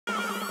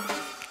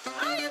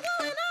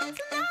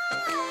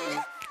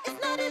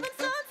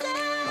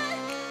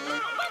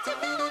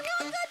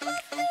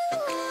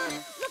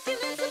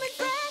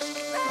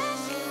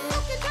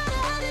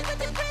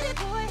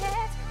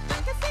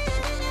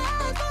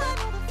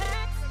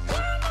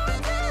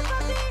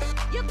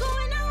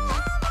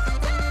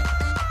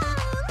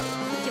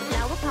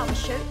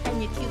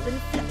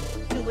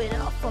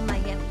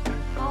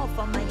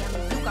for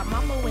Miami. You got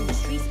mambo in the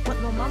streets, but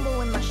no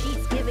mambo in my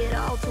sheets. Give it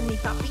all to me,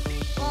 papi.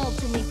 All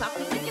to me,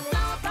 papi. With your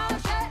flower power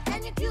shirt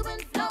and your Cuban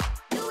flow.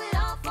 Do it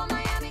all for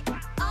Miami.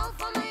 All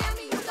for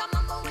Miami. You got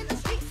mambo in the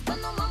streets, but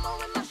no mambo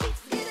in my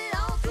sheets. Give it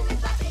all to me,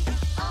 papi.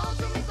 All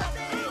to me,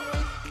 papi.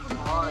 Come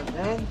on,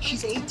 man.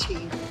 She's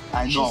 18.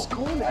 I know. She's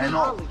going to I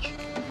know. college.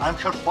 I'm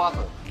her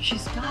father.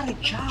 She's got a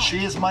job.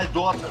 She is my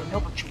daughter. No,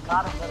 but you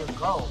gotta let her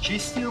go.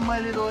 She's still my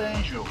little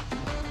angel.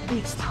 Maybe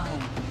it's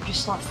time you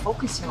just start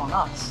focusing on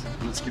us.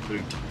 Let's keep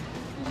drinking.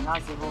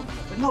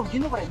 But no, you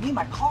know what I mean?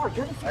 My car,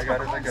 you're the fix I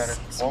got it.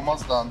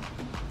 Almost done.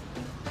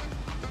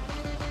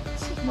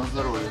 На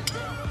здоровье.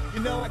 You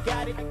know I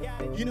got it,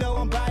 you know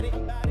I'm about it.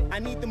 I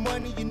need the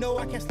money, you know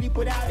I can't sleep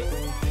without it.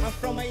 I'm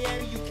from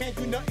Miami, you can't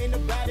do nothing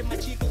about it. My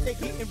chicos, they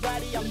getting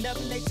rowdy, I'm never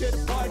late to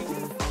the party.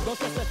 No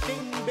such a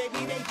thing,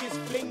 baby, they just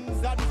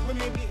flings. All these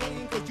women be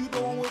hating cause you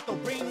the one with the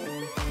ring.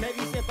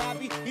 Maybe say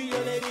papi, y yo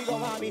le digo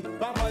mami.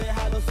 Vamos a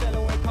dejarlo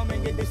celo and come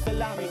and get this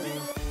salami.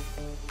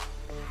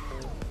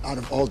 Out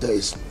of all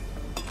days,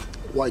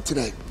 why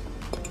today?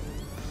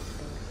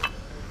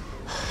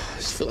 I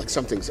just feel like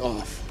something's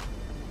off.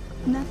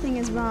 Nothing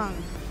is wrong.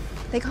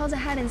 They called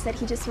ahead and said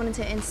he just wanted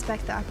to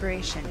inspect the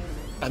operation.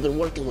 I've been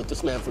working with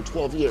this man for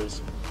 12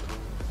 years.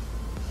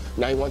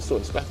 Now he wants to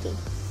inspect it.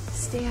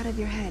 Stay out of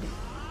your head.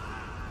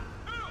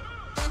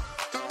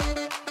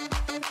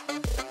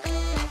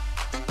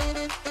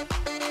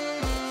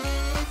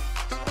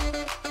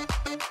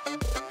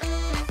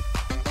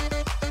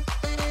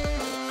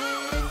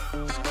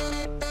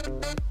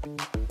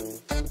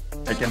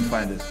 I can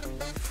find it.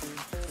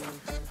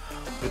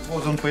 It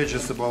was on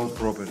pages about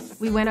property.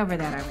 We went over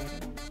that already.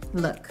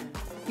 Look,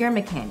 you're a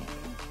mechanic.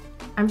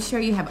 I'm sure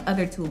you have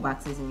other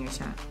toolboxes in your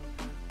shop.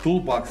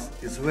 Toolbox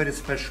is very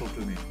special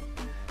to me.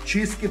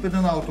 She's keeping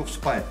it out of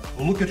spite.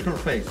 Look at her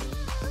face.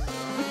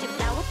 With your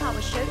flower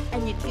power shirt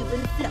and your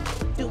Cuban flow.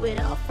 Do it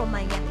all for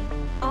Miami.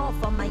 All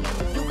for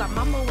Miami. You got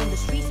mambo in the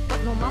streets,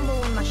 but no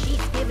mambo in my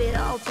sheets. Give it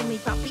all to me,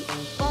 papi.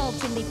 All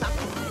to me,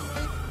 papi.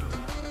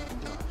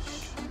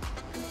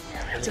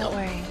 Don't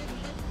worry.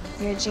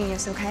 You're a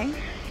genius, okay?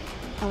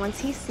 And once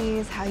he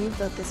sees how you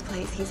built this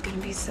place, he's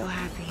gonna be so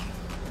happy.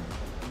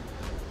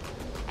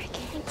 I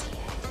guarantee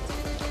it.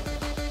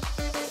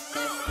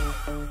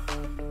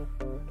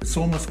 It's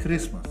almost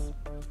Christmas.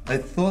 I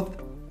thought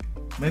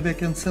maybe I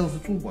can sell the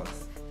toolbox.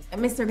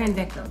 Mr.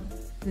 Grandeco,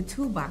 the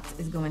toolbox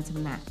is going to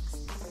max.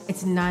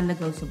 It's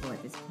non-negotiable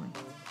at this point.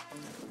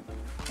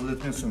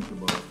 Let me think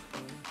about it.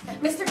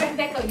 Mr.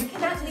 Grandeco, you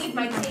cannot leave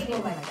my table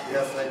like that.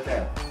 Yes, I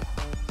can.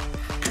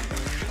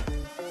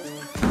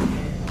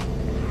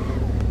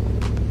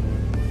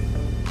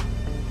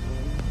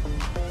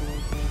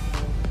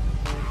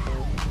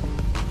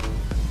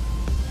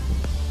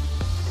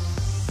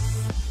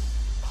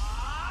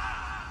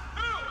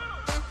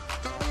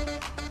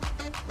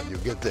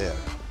 Get there,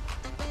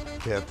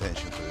 pay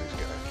attention to this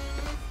guy.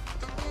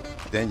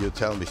 Then you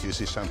tell me if you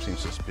see something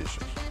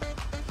suspicious.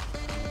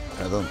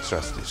 I don't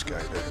trust this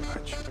guy very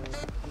much.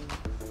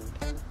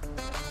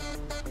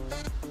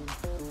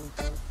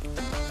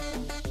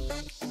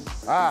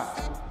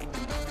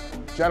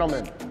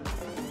 Gentlemen.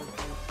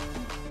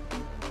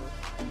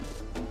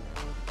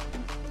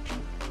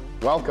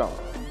 Welcome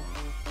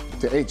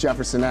to 8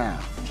 Jefferson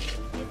Ave.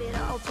 Give it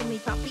all to me,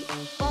 papi.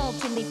 All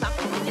to me,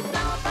 papi. With your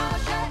flower power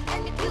shirt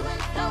and your Cuban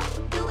flow.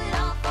 Do it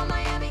all for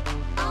Miami.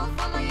 All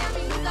for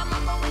Miami. You got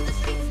mambo in the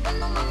streets, but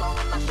no mambo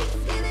in my sheets.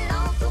 Give it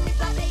all to me,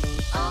 papi.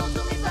 All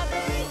to me,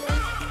 papi.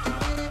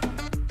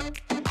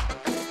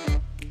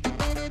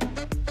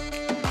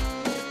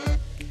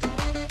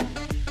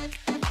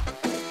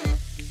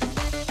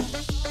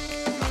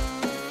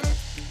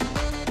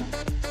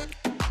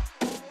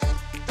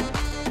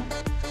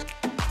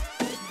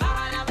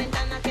 Baja la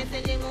ventana que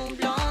se llena un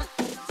blon.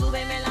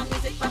 Súbeme la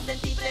music pa'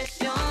 sentir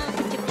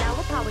presión. Your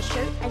flower power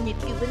shirt and your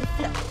Cuban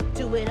flow.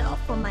 Do it all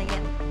for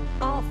Miami.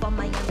 All for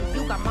Miami.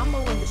 You got mambo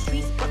in the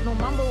streets, but no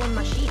mambo in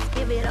my sheets.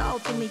 Give it all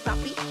to me,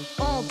 papi.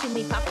 All to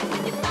me, papi.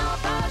 With your flower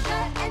power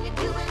shirt and your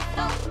Cuban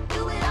flow.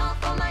 Do it all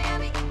for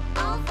Miami.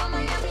 All for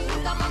Miami.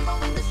 You got mambo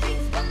in the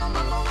streets, but no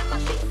mambo in my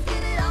sheets.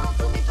 Give it all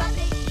to me,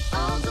 papi.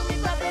 All to me,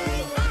 papi.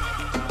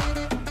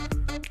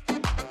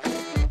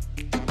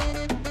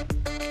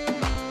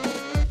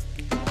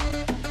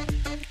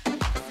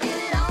 Give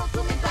it all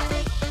to me, papi.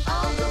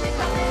 All to me,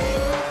 papi.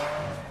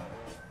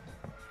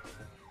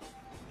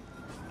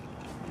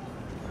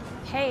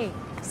 Hey,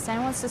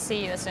 Stan wants to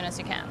see you as soon as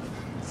you can.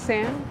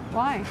 Sam?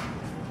 Why?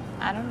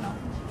 I don't know.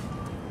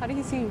 How did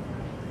he seem?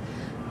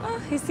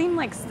 He seemed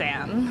like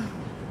Stan.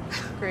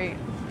 Great.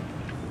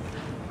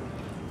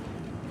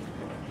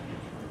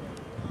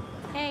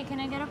 Hey, can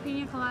I get a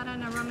pina colada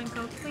and a rum and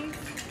coke, please?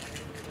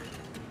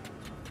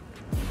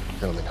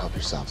 Gentlemen, help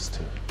yourselves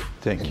too.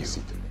 Thank you.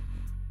 Seat.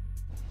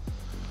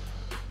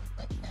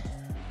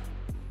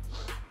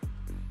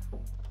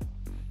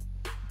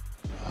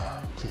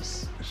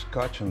 Please.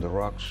 Scotch on the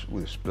rocks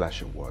with a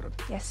splash of water.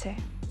 Yes, sir.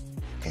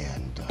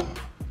 And,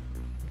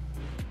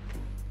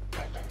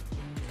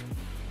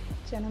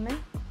 Gentlemen.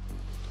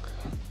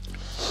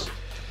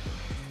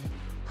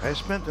 I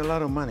spent a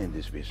lot of money in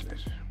this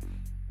business.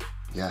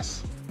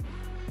 Yes.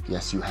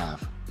 Yes, you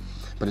have.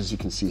 But as you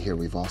can see here,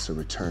 we've also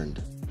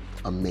returned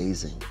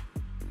amazing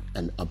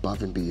and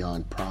above and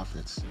beyond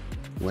profits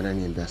what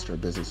any investor or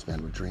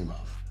businessman would dream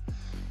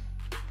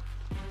of.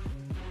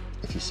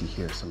 If you see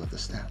here some of the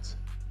stats.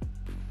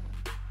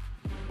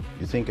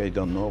 You think I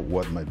don't know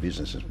what my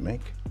businesses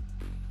make?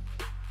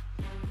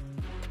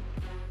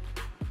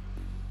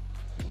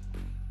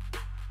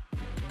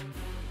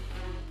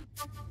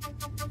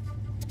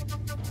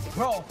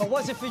 Bro, if it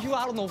wasn't for you,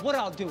 I don't know what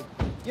I'll do.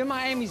 You're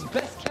Miami's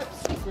best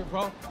kept secret,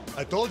 bro.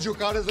 I told you,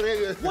 car is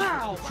ready.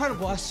 Wow,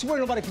 incredible. I swear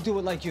nobody could do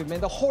it like you, man.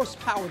 The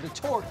horsepower, the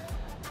torque.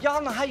 Y'all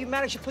don't know how you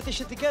managed to put this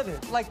shit together.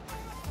 Like,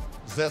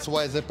 That's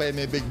why they pay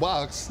me big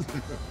bucks.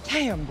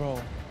 damn,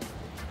 bro.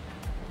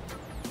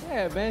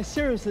 Yeah, man,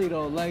 seriously,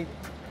 though, like,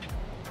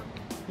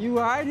 you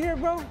all right here,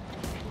 bro?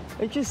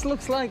 It just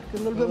looks like a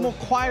little bit more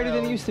quieter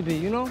than it used to be,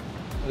 you know?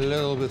 A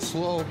little bit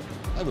slow.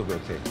 I will be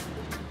okay.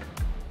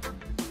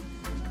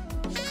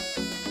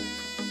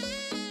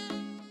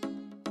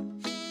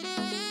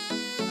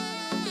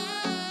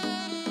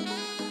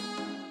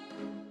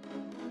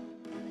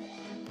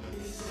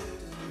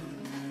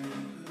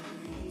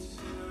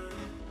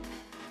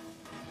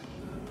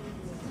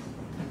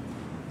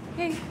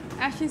 Hey,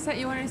 Ashley said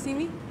you wanted to see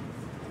me?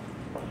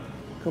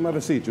 Come have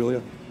a seat,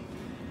 Julia.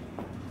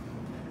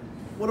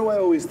 What do I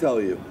always tell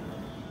you?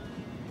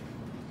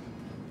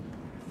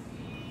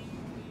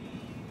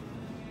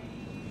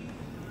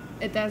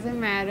 It doesn't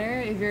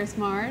matter if you're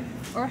smart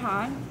or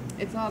hot.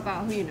 It's all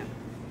about who you know.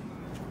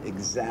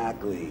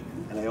 Exactly.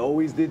 And I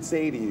always did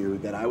say to you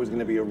that I was going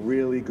to be a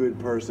really good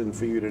person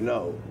for you to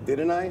know,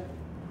 didn't I?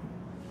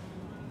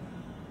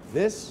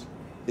 This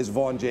is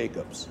Vaughn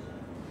Jacobs.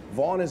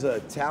 Vaughn is a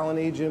talent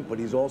agent, but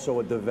he's also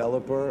a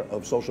developer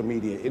of social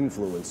media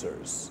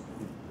influencers.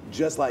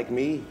 Just like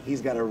me, he's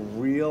got a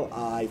real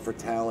eye for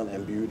talent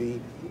and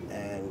beauty,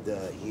 and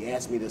he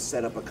asked me to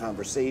set up a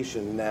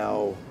conversation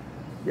now.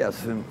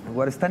 Yes,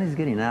 what Stan is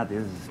getting at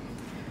is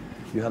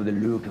you have the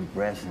look and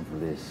presence for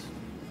this.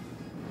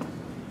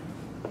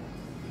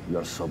 You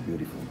are so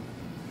beautiful.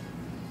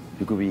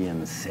 You could be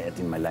on the set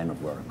in my line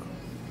of work.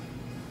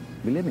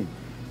 Believe me,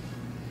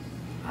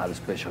 I have a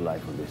special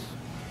life for this.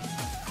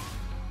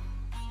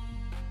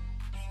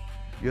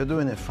 You're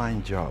doing a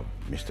fine job,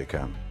 Mr.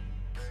 Cam.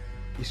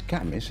 It's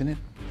Cam, isn't it?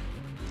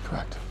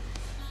 Correct.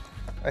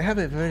 I have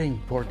a very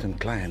important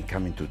client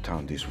coming to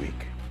town this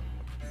week.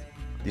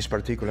 This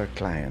particular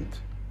client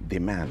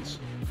demands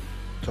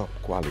top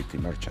quality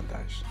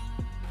merchandise.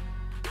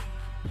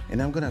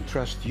 And I'm gonna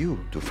trust you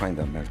to find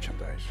that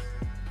merchandise.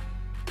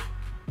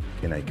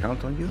 Can I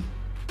count on you?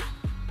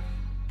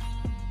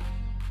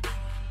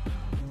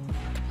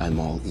 I'm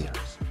all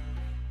ears.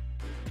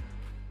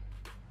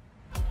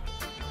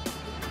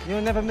 You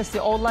never miss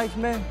the old life,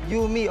 man?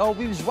 You and me, oh,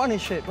 we was running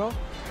shit, bro.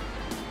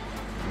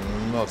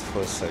 Not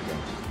for a second.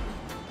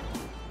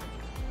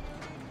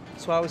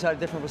 So I always had a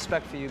different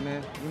respect for you,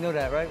 man. You know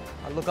that, right?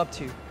 I look up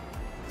to you.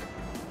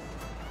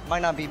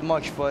 Might not be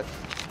much, but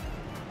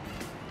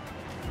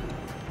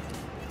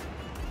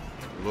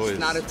Louis. it's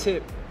not a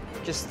tip.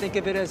 Just think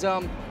of it as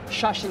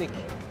shashlik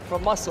for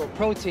muscle,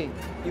 protein.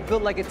 You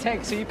built like a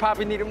tank, so you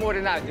probably need it more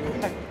than I do.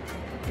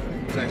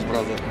 Thanks,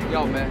 brother.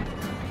 Yo, man.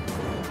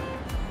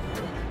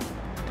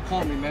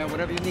 Call me, man.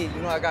 Whatever you need,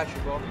 you know I got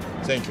you, bro.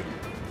 Thank you.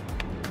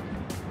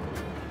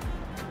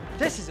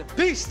 This is a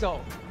beast, though.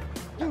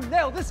 You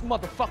nailed this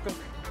motherfucker.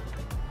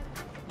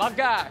 My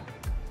guy.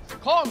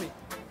 Call me.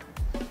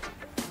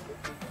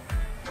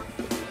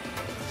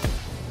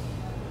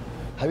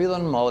 Have you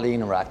done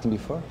modeling or acting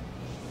before?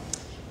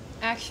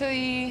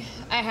 Actually,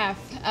 I have.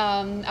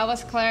 I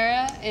was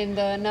Clara in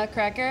the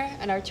Nutcracker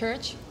at our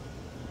church.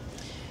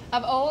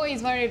 I've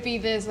always wanted to be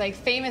this like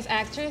famous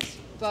actress,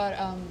 but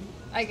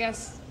I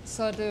guess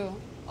so do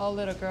all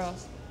little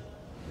girls.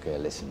 Okay,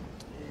 listen.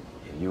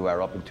 If you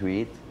are open to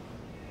it,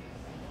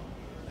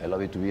 I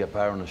love you to be a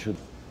part on a shoot.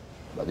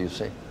 What do you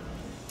say?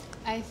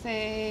 I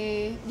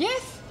say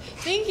yes.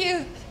 Thank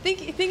you.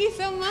 Thank you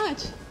so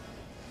much.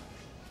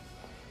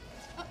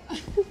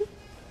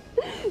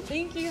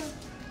 Thank you.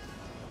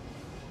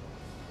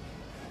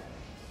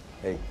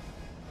 Hey.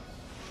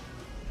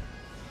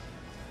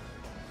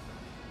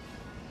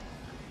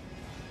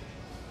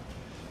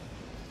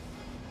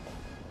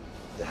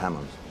 The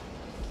Hammonds,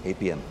 8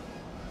 p.m.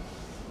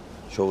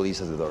 Show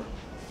these at the door.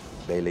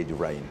 Bay Lady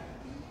Ryan.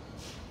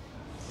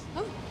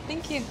 Oh,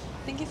 thank you.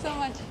 Thank you so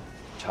much.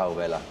 Ciao,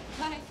 Bella.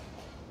 Bye.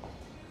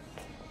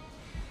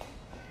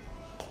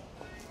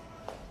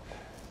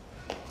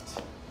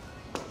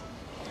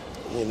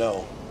 You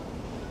know,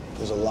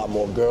 there's a lot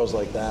more girls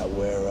like that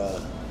where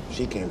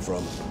she came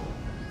from.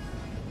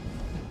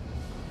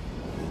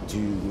 Do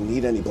you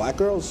need any black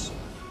girls?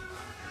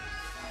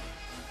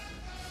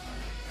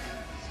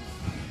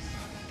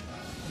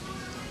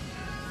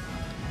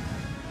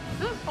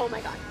 Oh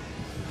my God.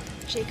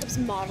 Jacob's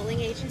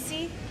modeling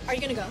agency? Are you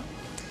gonna go?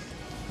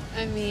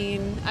 I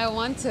mean, I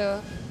want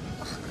to.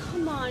 Oh,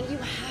 come on, you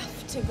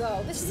have to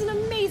go. This is an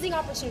amazing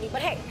opportunity,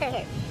 but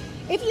hey,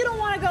 If you don't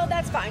want to go,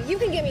 that's fine. You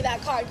can give me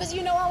that card, because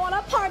you know I want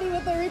to party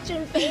with the rich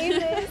and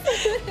famous.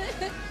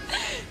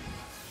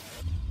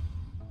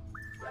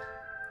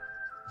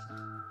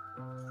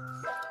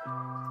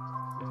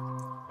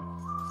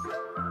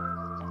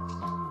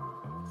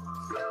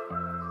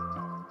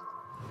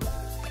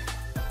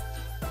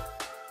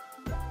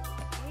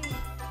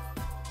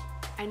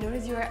 I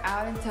noticed you were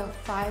out until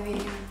 5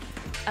 a.m.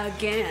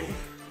 again.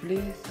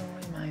 Please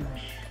don't remind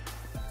me.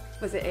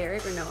 Was it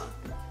Eric or Noah?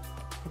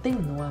 I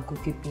think Noah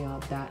could keep me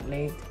up that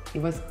late.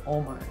 It was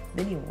Omar,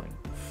 the new one.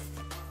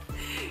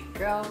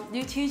 Girl,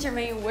 you change your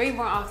name way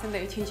more often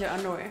than you change your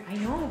underwear. I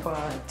know,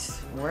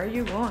 but where are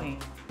you going?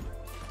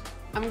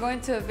 I'm going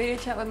to a video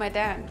chat with my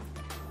dad.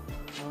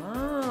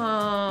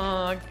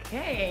 Oh,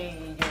 okay.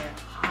 Your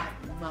hot,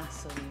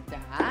 muscly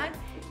dad.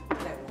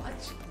 Can I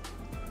watch?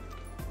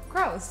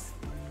 Gross.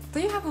 Do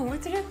you have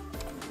homework to do?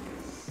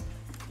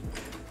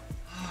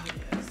 Oh,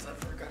 yes, I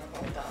forgot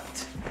about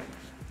that.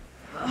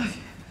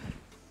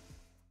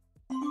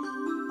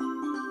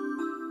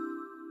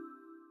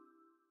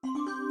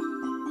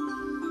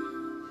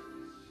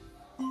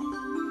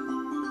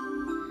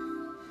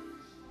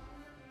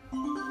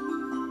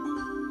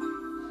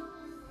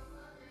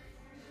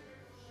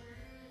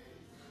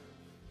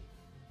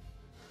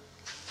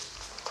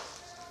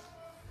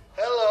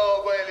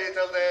 Hello, my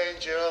little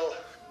angel.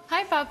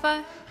 Hi,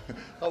 Papa.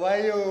 How are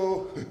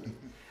you?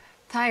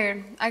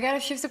 Tired. I got a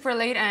shift super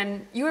late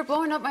and you were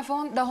blowing up my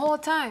phone the whole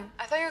time.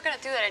 I thought you were gonna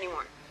do that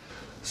anymore.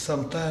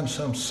 Sometimes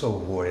I'm so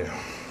worried.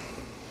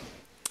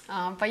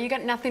 But you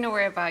got nothing to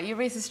worry about. You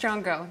raised a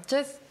strong girl.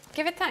 Just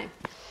give it time.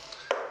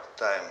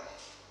 Time.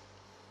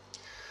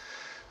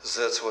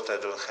 That's what I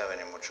don't have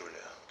anymore,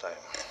 Julia. Time.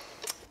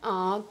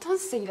 Oh, don't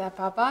say that,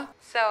 Papa.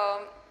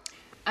 So,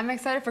 I'm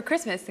excited for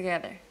Christmas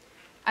together.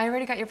 I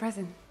already got your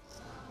present.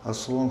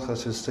 As long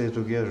as we stay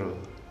together,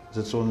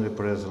 that's the only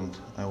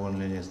present I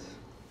only need.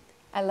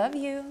 I love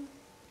you.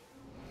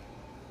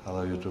 I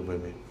love you too,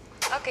 baby.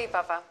 Okay,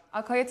 Papa.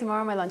 I'll call you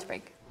tomorrow on my lunch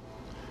break.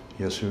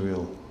 Yes, you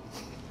will.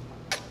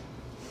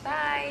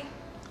 Bye.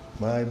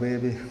 Bye,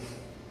 baby.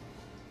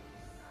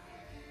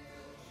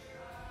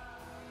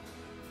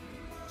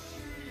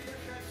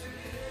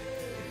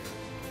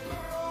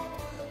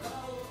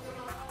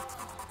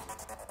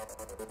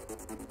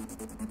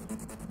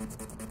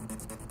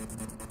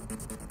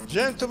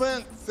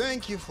 Gentlemen,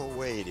 thank you for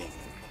waiting.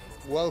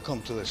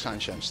 Welcome to the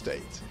Sunshine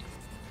State.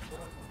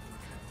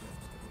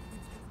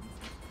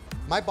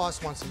 My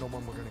boss wants to know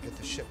when we're gonna get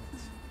the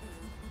shipment.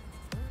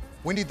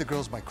 We need the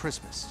girls by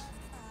Christmas.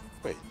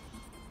 Wait,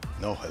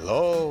 no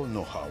hello,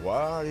 no how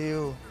are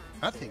you,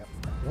 nothing.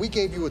 We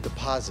gave you a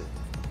deposit,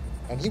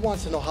 and he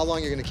wants to know how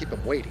long you're gonna keep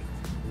him waiting.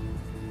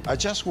 I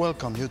just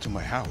welcomed you to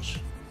my house.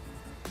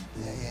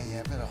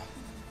 Yeah,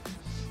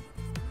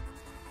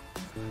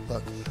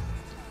 but look,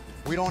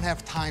 we don't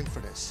have time for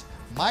this.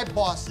 My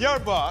boss... Your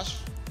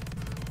boss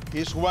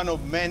is one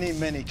of many,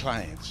 many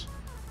clients.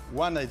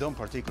 One I don't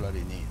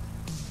particularly need.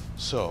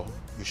 So,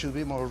 you should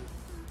be more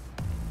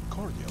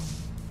cordial.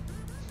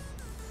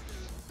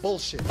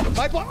 Bullshit.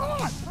 My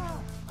boss...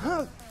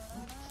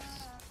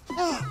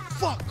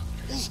 Fuck!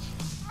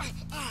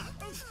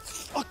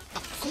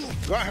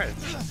 Go ahead,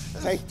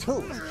 take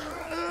two.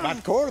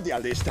 But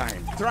cordial this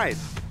time. Try it.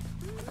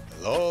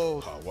 Hello,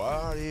 how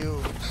are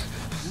you?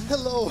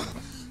 Hello.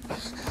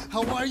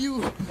 How are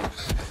you?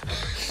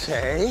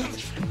 Say,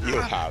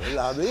 you have a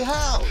lovely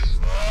house.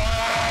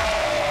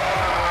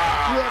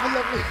 You have a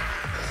lovely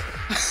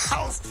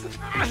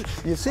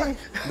house. You see,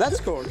 that's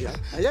cordial.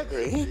 I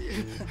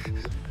agree.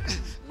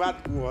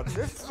 But what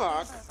the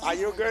fuck are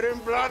you getting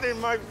blood in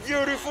my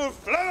beautiful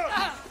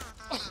flower?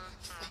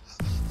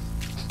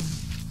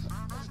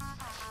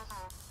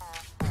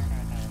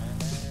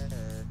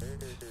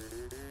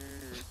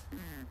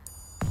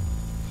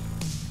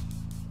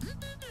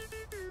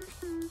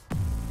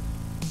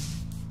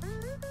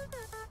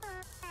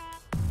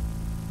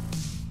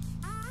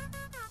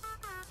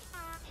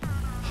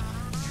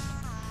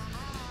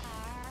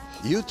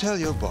 You tell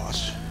your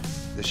boss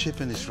the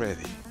shipment is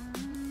ready,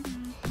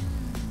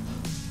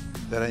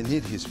 that I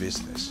need his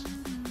business,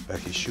 but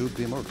he should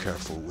be more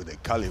careful with the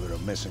caliber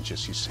of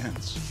messages he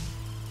sends.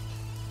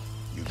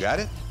 You got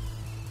it?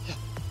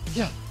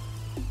 Yeah.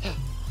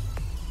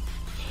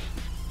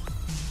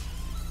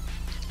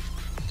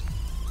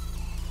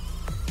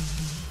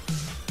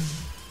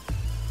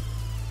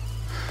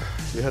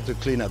 You have to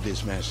clean up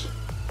this mess.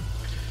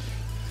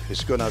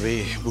 It's gonna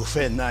be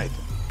buffet night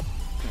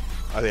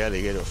at the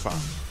alligator farm.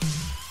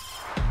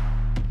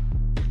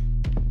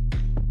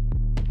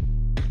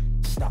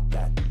 Stop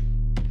that.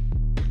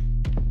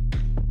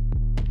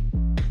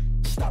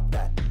 Stop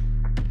that.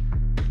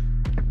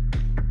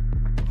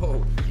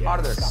 Oh, yes. Out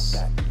of there. Stop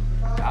that.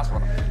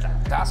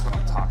 That's what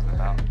I'm talking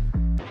about.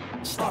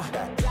 Stop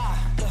that.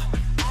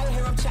 I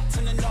hear him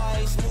chatting the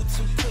noise. Move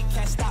too quick,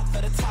 can't stop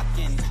for the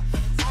talking.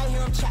 I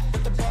hear him chat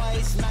with the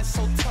boys. Man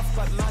so tough,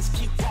 but mines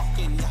keep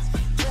walking.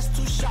 Just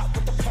too sharp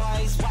with the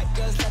prize. White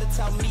girls let it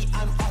tell me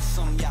I'm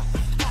awesome, yeah.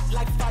 Hot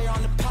like fire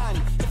on the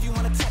pan. If you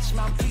wanna touch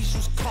mine, please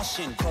use caution.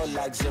 Caution, cold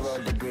like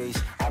 0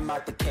 degrees. I'm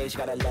out the cage,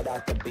 gotta let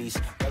out the beast.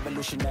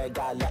 Revolutionary,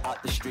 gotta let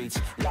out the streets.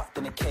 Locked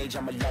in a cage,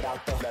 I'ma let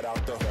out the.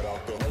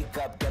 Wake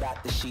up, get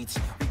out the sheets.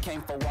 We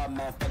came for one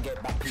man, forget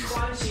about peace.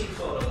 Crime scene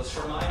photos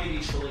from Miami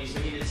Beach police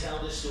begin to tell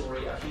the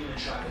story of human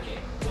trafficking.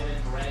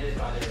 Women branded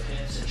by their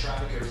pimps and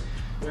traffickers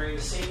wearing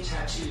the same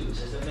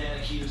tattoos as the men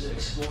accused of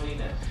exploiting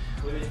them.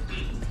 Women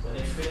beaten when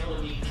they fail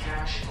to meet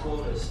cash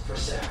quotas for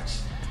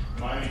sex.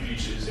 Miami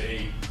Beach is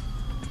a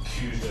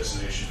huge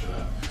destination for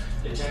them.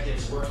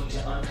 Detectives working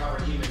to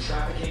uncover human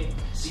trafficking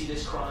see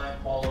this crime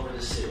all over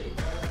the city.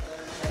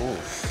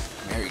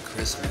 Oof, Merry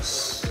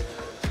Christmas.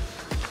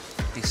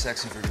 Be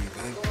sexy for me,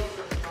 babe.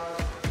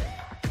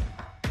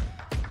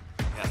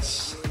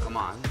 Yes, come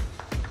on.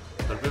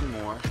 A little bit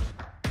more.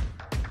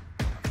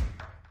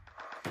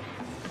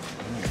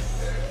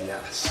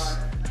 Yes.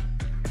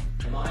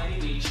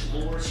 Miami Beach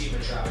lures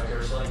human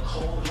traffickers like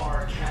cold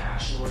hard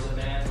cash lures a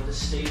man with a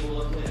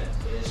stable of women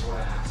in his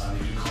grasp.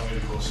 You do come in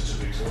closer to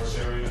the big tourist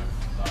area.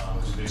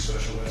 It's a big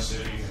special event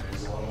city, and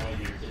there's a lot of money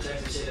here.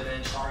 Detectives say the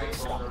men target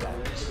vulnerable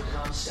women to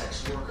become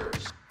sex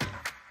workers.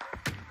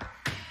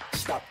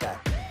 Stop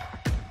that.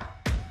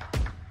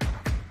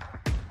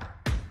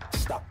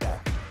 Stop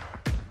that.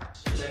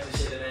 Detectives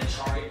say the men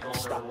target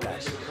vulnerable women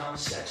to become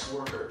sex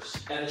workers.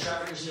 And the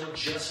traffickers know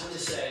just what to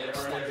say to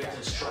earn their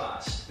victims'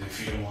 trust. They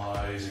feed them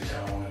lies, they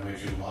tell them to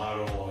make you a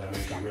model, or to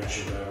make you rich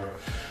or whatever.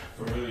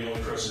 But really, the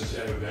only person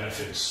that ever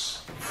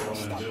benefits from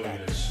them doing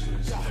this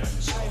is the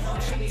victims.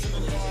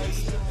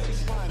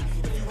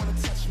 If you want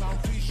to touch my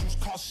please use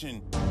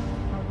caution.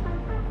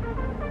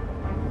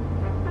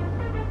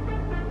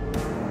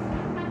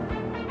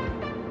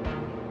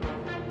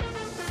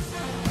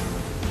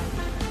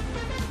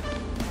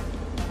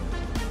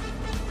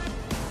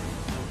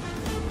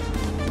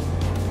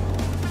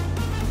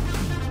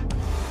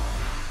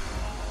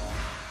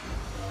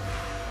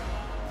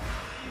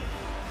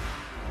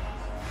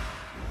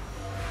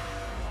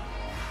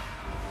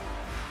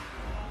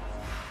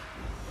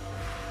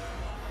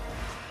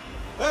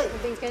 Hey!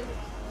 Everything's good?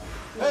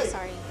 No, Hey.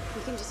 sorry.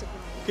 You can just ignore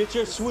me. Get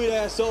your sweet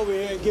ass over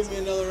here and give me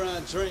another round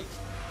of drink.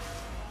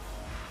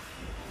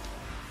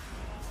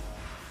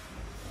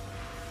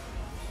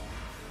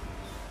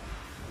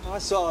 I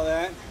saw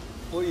that.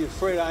 What, are you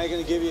afraid I ain't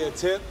gonna give you a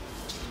tip?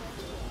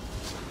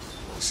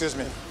 Excuse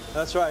me.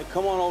 That's right.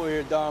 Come on over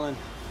here, darling.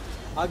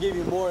 I'll give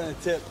you more than a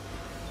tip.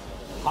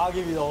 I'll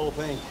give you the whole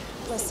thing.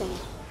 Listen,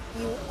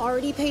 you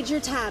already paid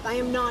your tab. I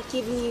am not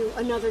giving you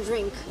another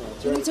drink.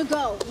 You need to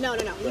go. No.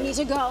 You need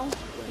to go.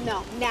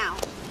 No, now.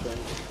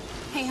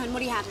 Hey, hon,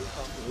 what are you having?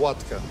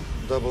 Vodka,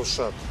 double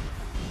shot,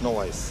 no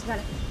ice. Got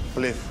it.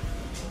 Please.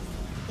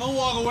 Don't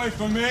walk away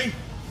from me.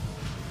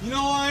 You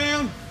know who I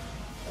am?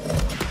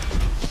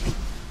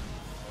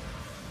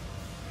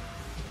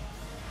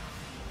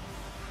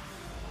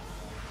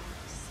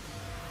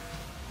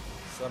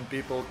 Some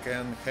people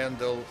can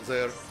handle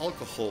their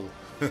alcohol.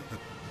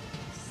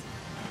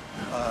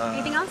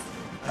 Anything else?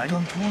 I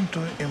don't want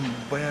to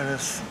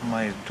embarrass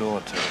my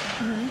daughter.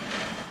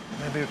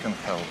 Maybe you can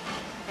help.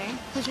 Okay.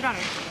 Who's your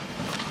daughter?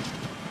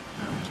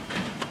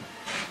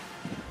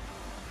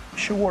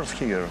 She works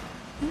here.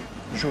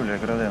 Julia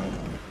Gradenko.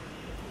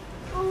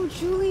 Oh,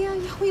 Julia,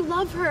 we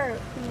love her.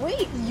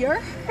 Wait, you're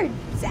her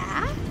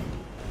dad?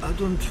 I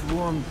don't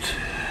want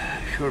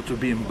her to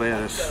be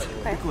embarrassed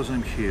Okay. because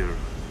I'm here.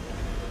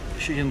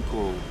 She didn't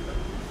call.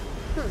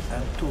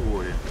 And don't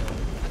worry.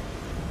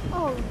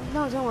 Oh,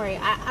 no, don't worry.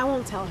 I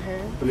won't tell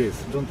her.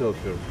 Please, don't tell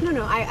her.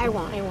 No, I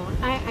won't.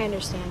 I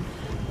understand.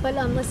 But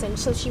listen,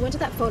 so she went to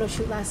that photo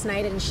shoot last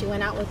night and she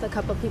went out with a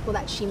couple of people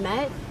that she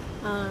met.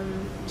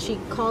 She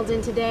called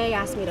in today,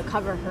 asked me to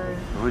cover her.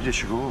 Where did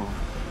she go?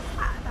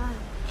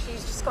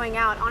 She's just going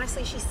out.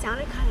 Honestly, she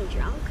sounded kind of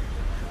drunk.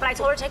 But I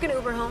told her to take an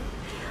Uber home.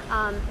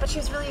 But she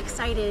was really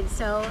excited,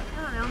 so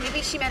I don't know,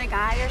 maybe she met a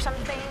guy or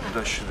something.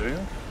 Does she drink?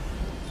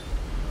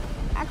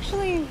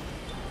 Actually,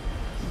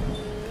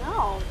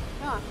 no,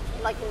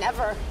 like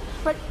never.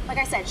 But like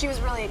I said, she was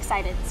really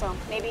excited, so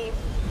maybe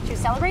she was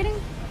celebrating?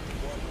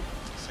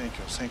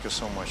 Thank you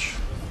so much.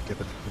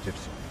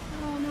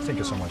 Oh, no, Thank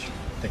you so much.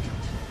 Thank you.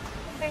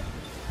 Okay,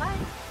 bye.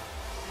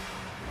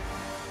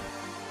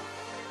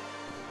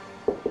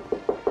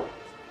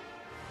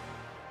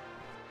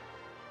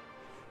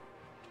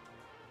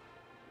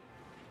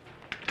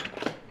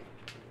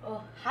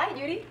 Oh, hi,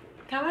 Judy.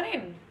 Come on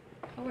in.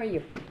 How are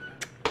you?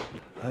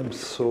 I'm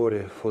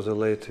sorry for the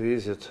late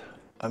visit.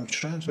 I'm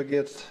trying to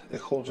get a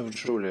hold of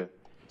Julia.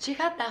 She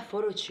had that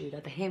photo shoot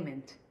at the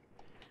Hammond.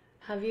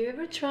 Have you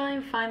ever tried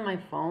and find my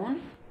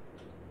phone?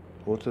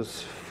 What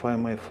is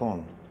Find My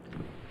Phone?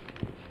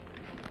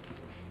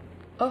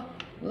 Oh,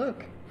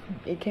 look.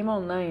 It came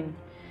online.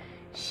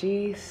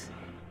 She's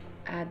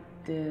at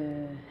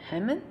the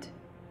Hammond?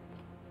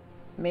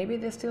 Maybe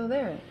they're still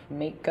there.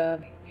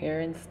 Makeup,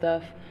 hair and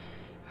stuff.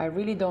 I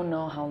really don't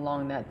know how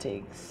long that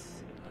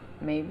takes.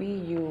 Maybe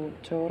you'll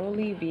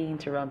totally be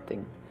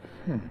interrupting.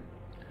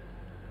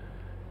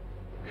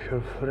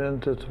 Her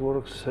friend at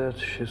work said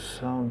she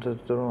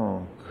sounded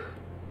drunk.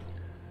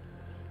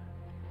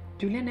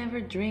 Julia never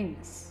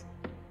drinks.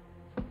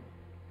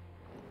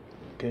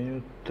 Can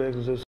you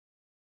text this?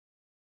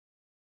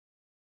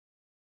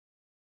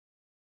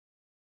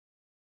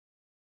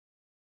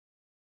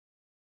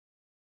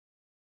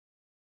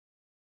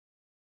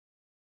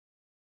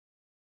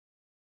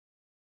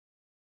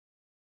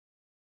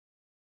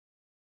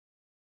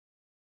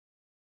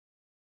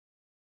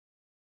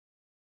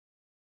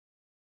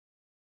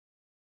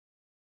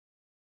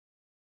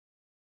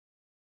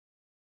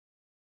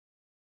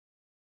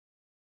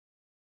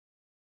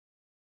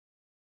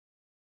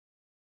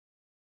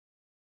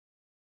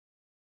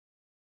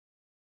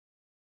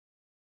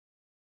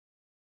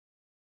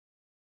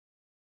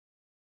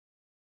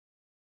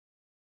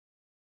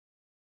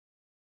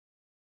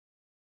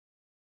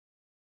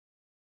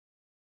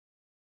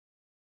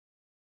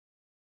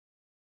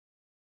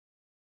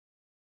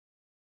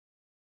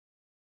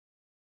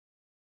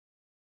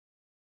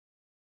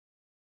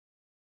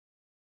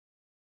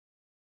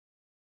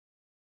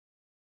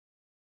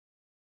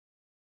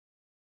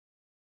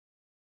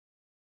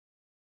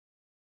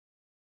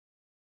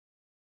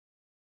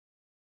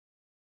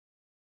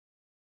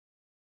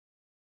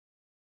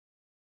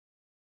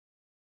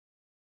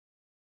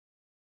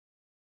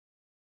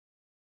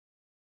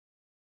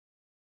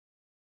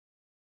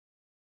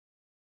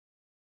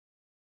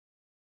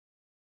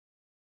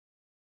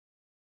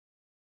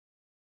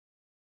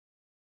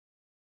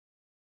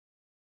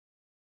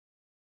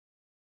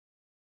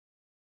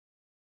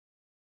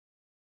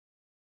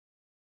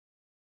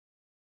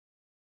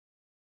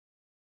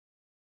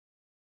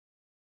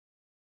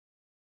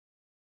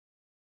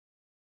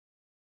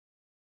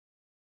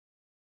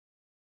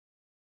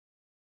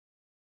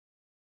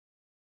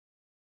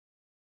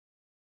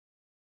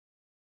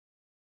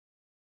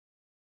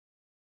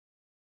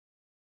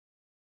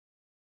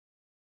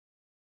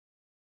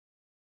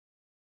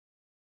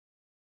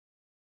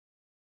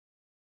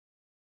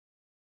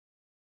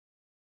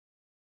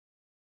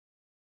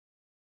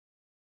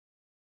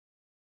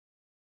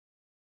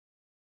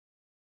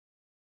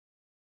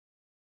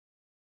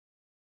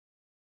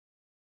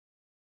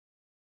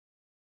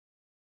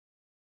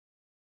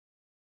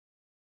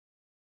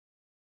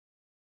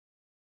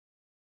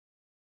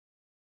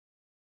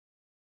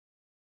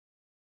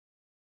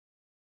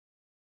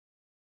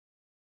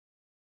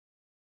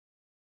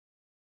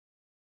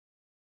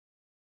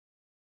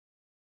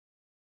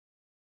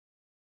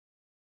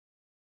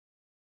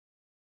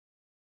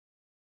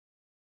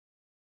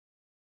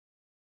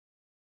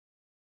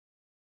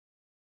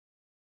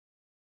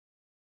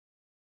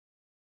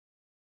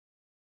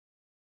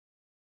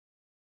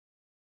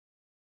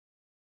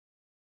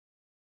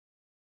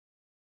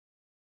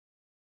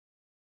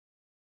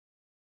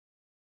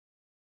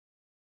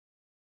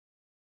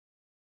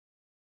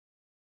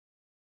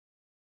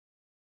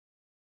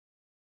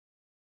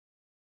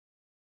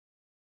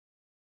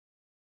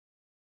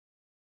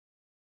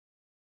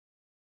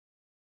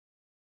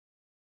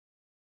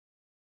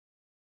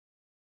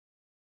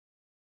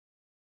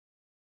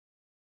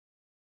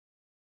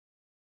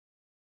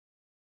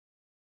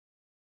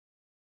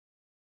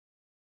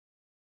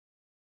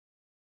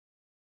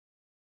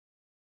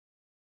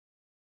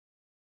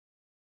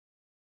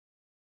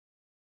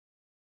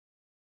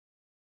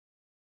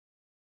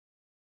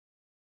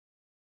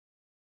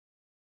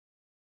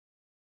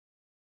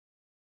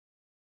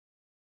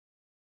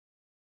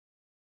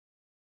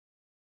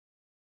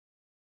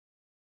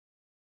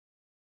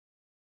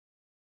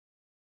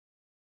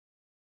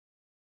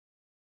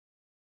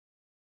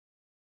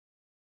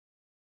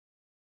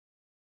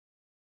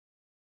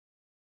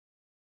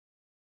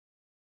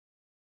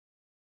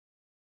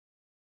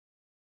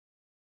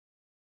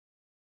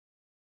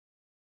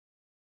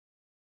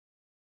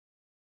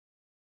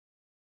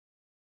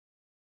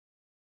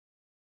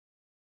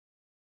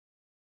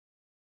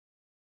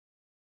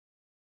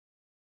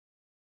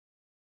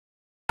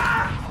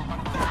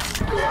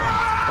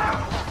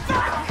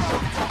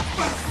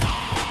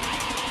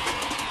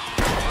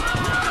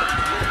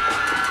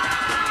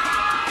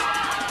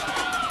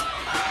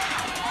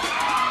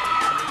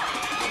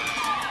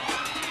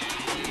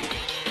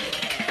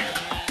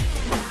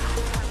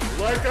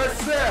 Like I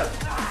said,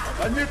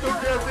 I need to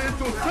get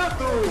into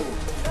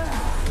settle.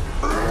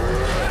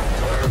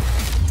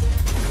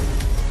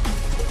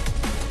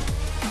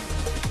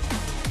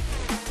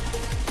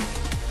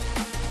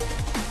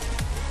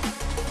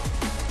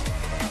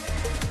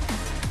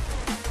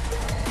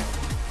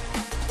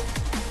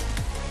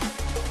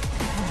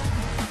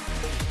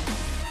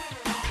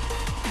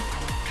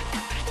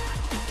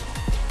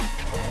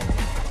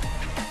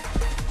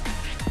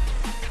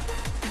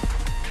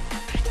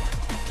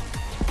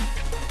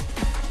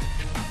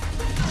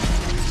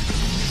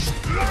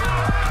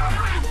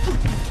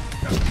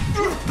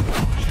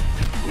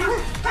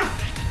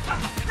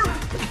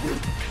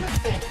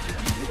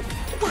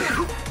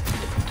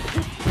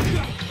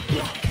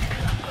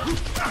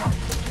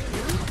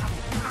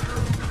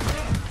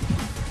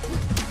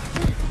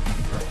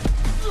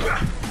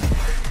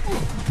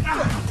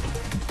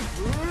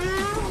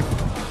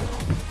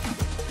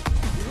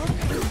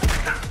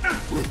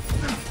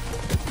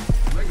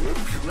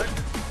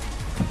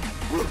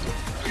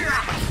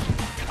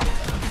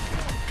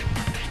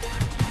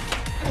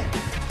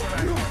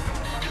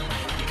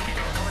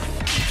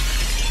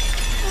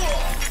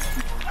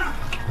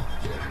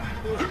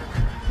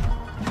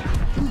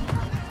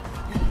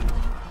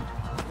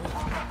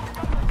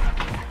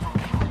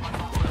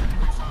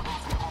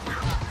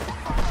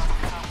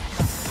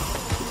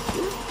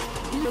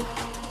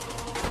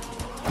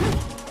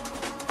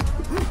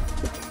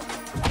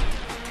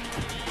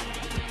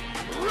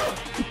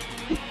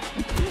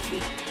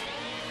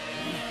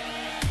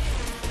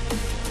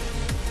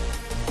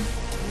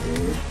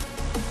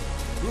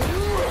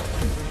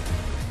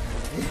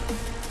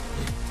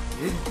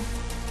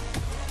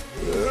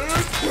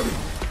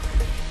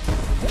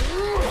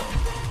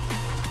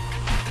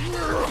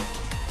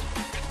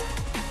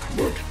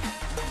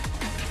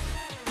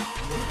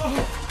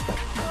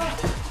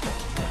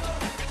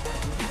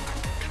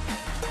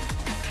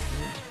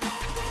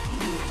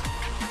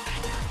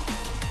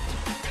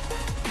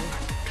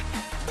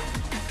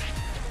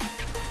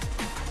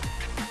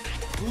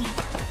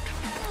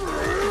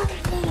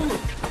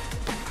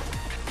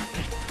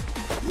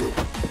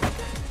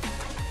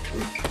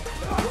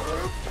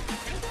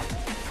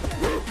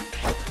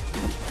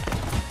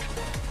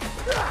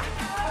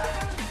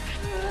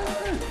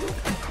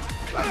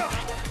 I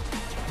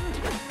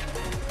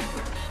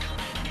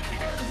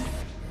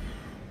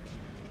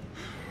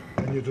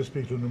need to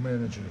speak to the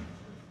manager.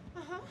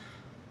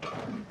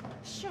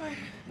 Sure.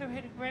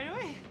 Right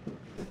away.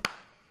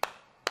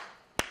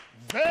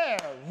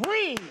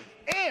 Very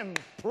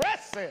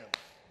impressive.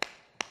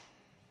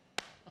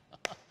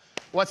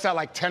 What's that,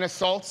 like 10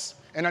 assaults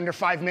in under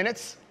 5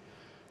 minutes?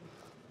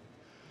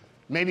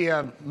 Maybe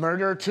a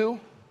murder or two?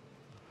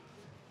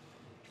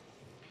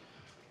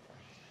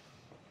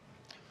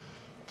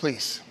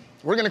 Please,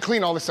 we're gonna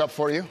clean all this up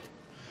for you.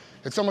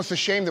 It's almost a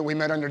shame that we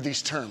met under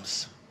these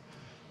terms.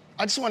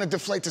 I just want to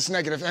deflate this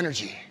negative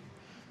energy.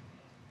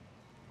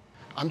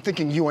 I'm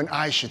thinking you and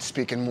I should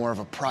speak in more of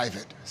a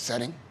private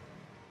setting.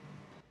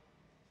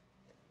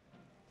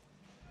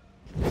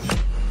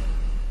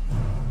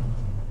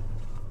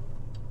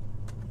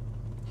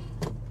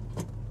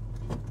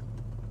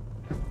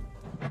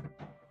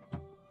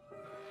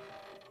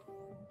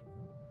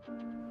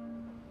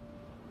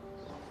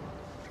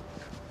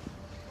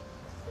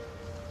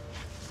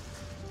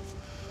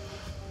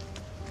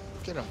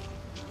 Get up.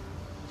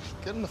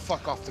 Get him the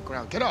fuck off the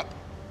ground. Get up.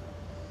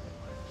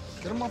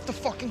 Get him off the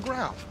fucking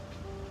ground.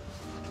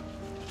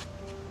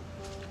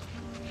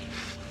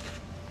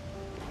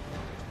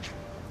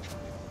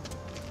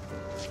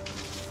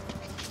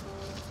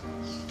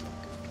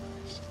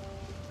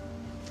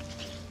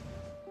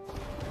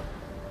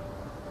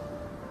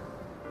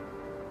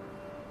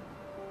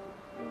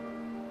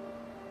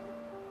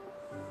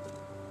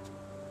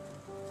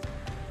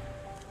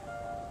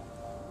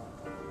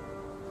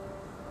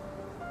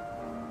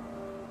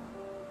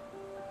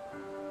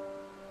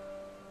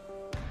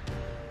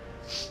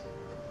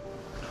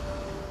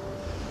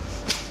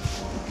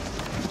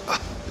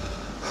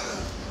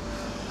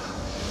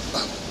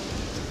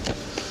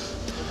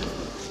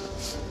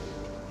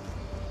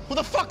 Who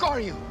the fuck are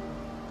you?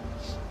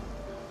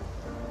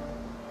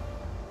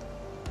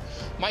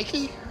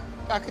 Mikey,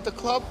 back at the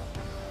club?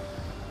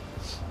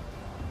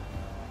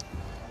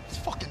 He's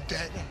fucking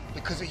dead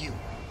because of you.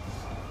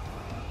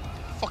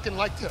 Fucking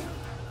liked him.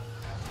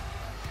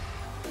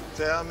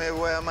 Tell me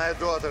where my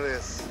daughter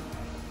is,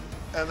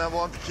 and I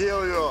won't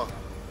kill you.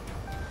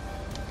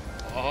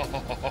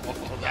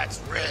 Oh, that's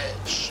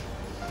rich.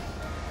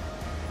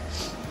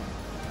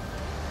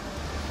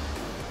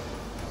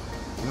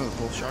 You know the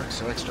bull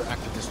sharks are extra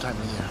active this time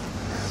of year.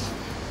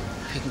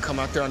 You can come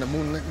out there on a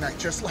moonlit night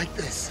just like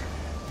this.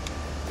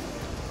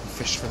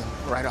 Fish for them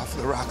right off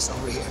the rocks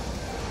over here.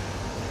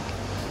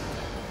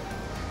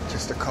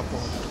 Just a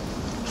couple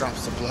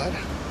drops of blood,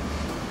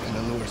 and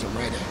the lures are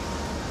ready.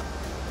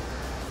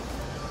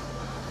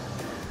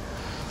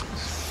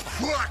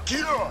 Fuck you!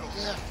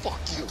 Yeah, fuck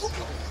you.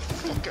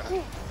 Fuck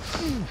out.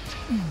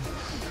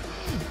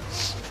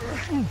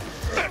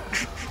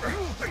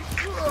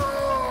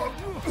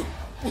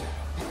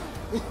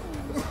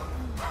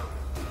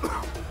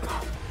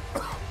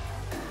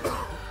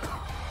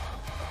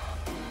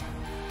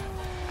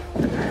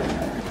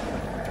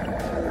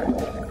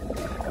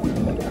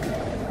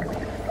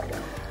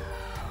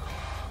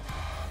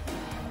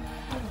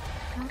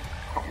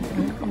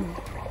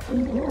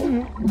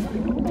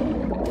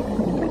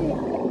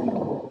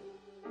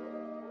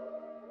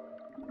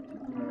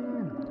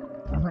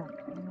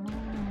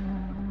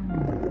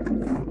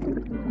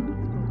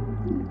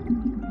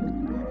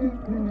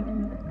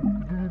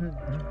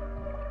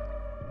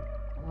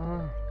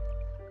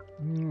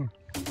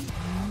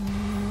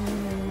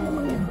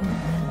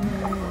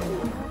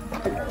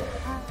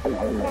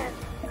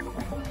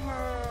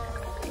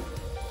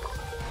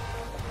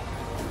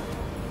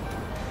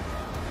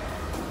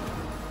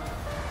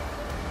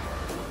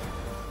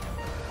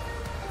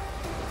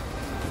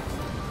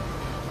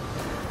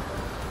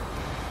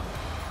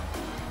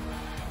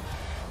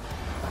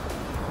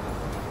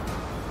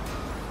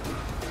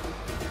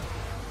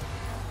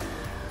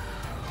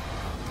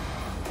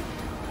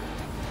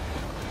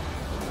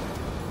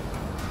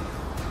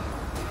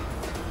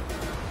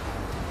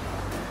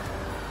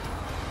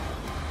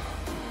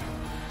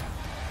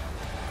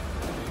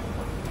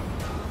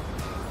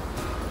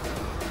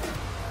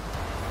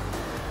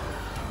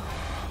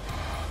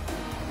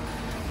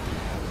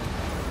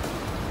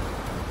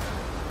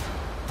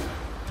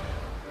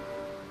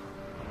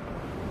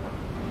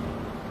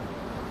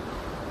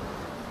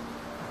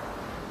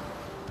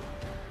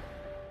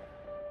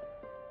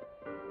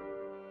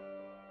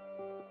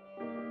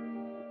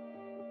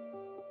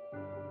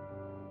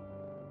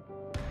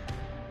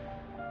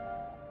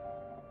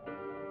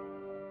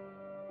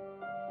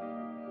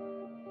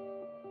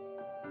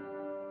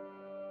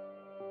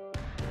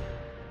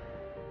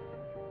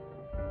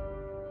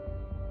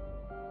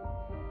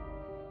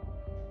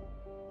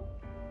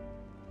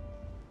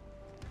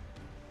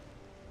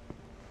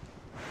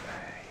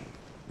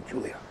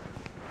 Julia.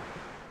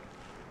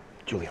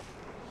 Julia.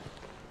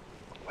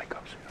 Wake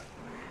up, sweetheart.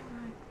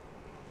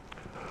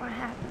 What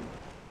happened?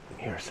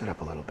 Here, sit up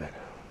a little bit.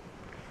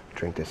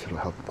 Drink this, it'll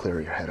help clear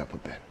your head up a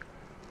bit.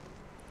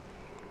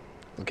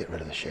 We'll get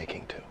rid of the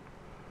shaking, too.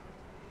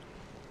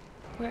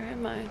 Where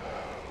am I?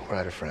 We're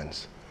at a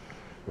friend's.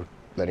 We're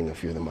letting a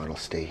few of the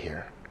models stay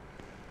here.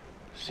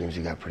 Seems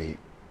you got pretty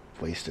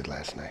wasted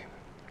last night.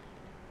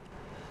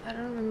 I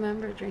don't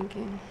remember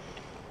drinking.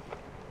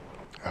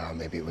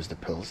 Maybe it was the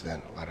pills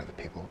then. A lot of the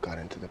people got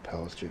into the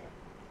pills. Did you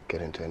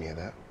get into any of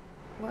that?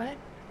 What?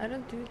 I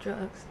don't do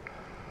drugs.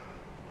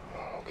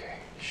 Okay,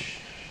 shh.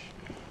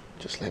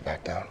 Just lay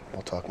back down.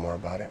 We'll talk more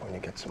about it when you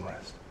get some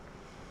rest.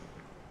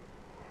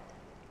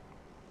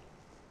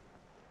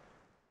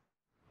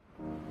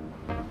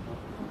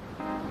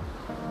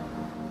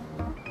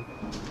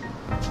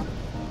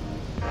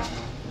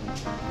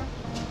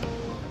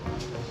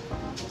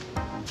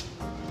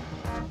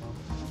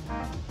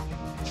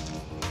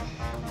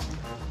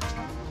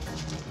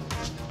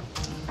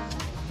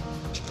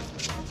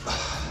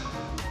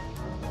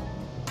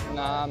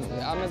 Nah,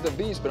 I'm at the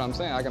beach, but I'm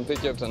saying I can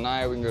pick you up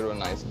tonight. We can go to a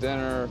nice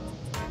dinner,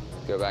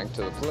 go back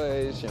to the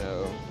place, you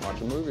know, watch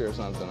a movie or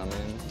something. I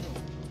mean,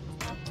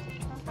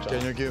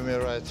 Can you give me a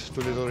ride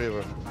to Little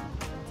River?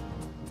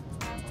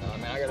 I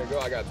mean, I gotta go.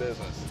 I got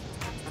business.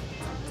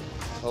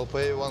 I'll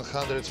pay you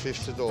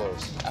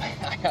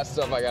 $150. I got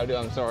stuff I gotta do.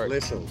 I'm sorry.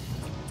 Listen.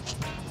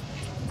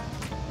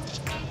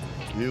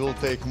 You will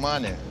take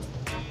money,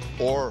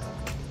 or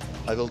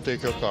I will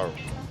take your car.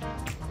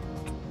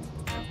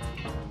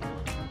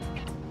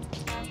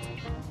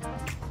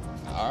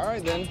 All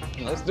right, then.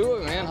 Let's do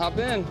it, man. Hop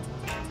in.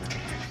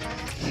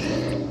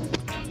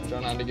 Try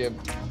not to get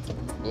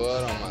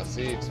blood on my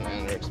seats,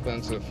 man. They're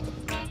expensive.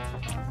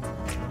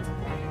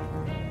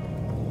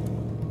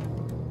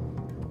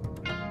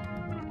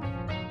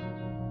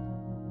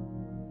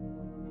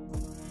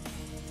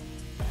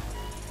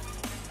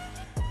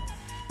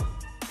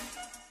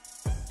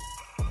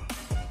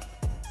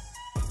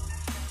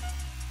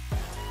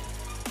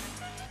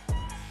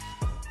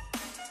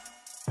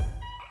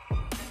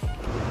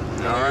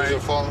 All right. Use your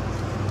phone?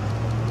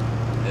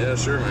 Yeah,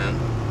 sure, man.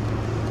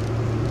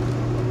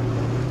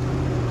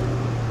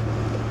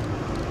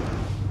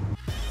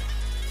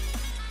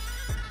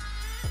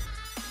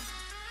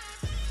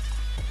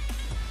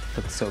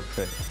 Looks so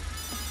pretty.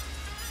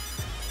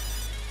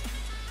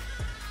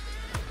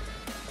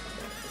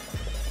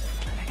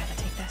 I gotta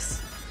take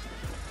this.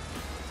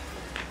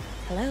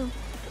 Hello?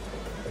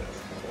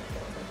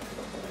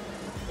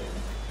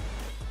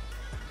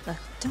 Look,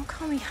 don't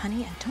call me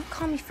honey and don't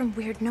call me from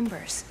weird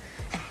numbers.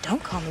 And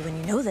don't call me when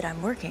you know that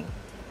I'm working.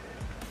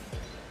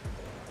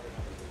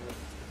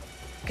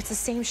 It's the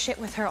same shit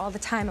with her all the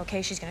time,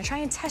 okay? She's gonna try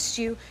and test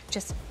you.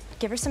 Just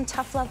give her some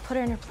tough love, put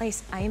her in her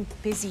place. I am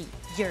busy,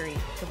 Yuri.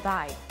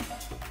 Goodbye.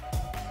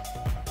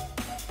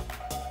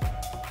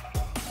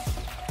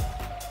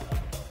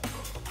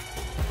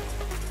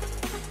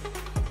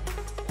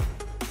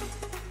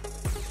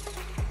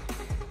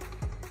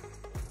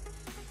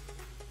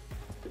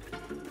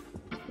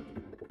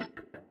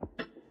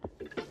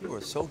 You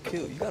are so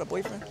cute. You got a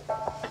boyfriend?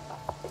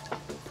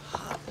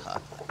 Hot,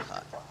 hot, hot,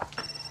 hot.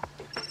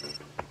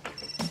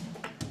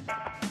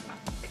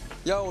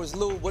 Yo, it's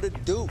Lou. What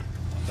it do?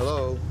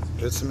 Hello,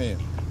 it's me.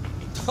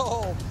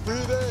 Oh,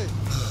 привет.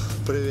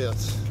 Привет.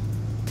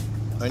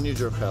 I need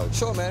your help.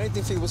 Sure, man.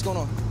 Anything for you. What's going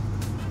on?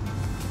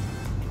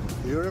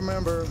 You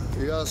remember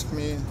you asked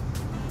me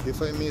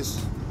if I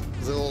miss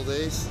the old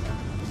days?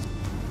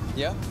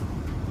 Yeah?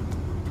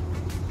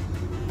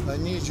 I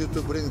need you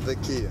to bring the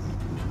key.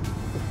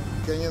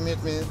 Can you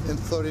meet me in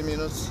 30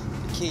 minutes?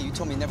 The key? You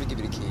told me never give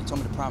you the key. You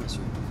told me to promise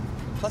you.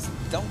 Plus,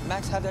 don't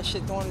Max have that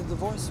shit during the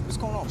divorce? What's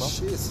going on, bro?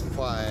 She's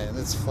fine.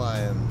 It's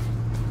fine.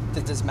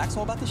 Does Max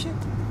know about this shit?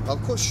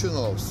 Of course she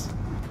knows.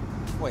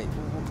 Wait,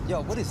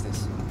 yo, what is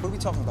this? What are we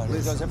talking about here?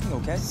 Listen, Is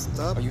everything okay?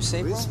 Stop. Are you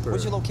safe, bro? whisper.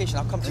 Where's your location?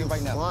 I'll come to you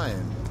right now.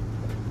 Fine.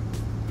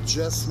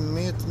 Just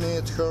meet me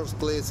at her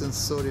place in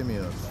 30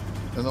 minutes.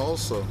 And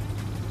also,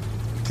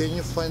 can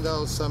you find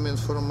out some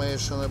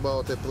information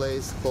about a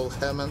place called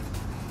Hammond?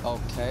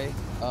 Okay.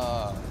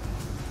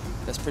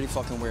 That's pretty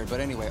fucking weird. But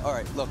anyway, all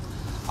right. Look,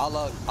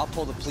 I'll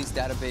pull the police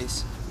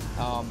database,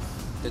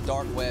 the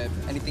dark web,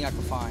 anything I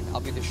can find.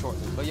 I'll get there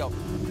shortly. But yo,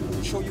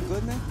 you sure you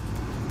good, man?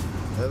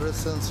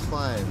 Everything's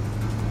fine.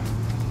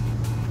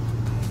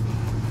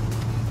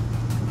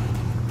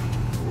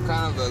 What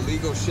kind of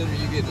illegal shit are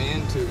you getting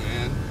into,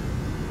 man?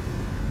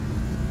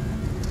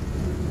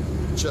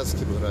 Just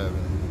keep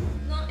driving.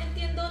 No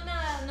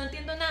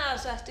entiendo nada, o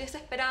sea, estoy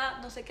desesperada,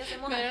 no sé qué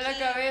hacemos Me duele la aquí.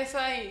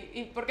 cabeza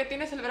y ¿por qué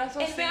tienes el brazo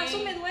así? El brazo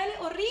me duele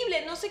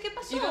horrible, no sé qué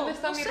pasó. ¿Y dónde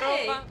está no mi sé.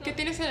 ropa? ¿Qué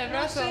tienes en el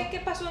brazo? No sé qué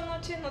pasó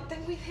anoche, no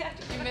tengo idea.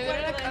 Y No me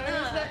duele la recuerdo de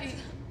nada. cabeza y...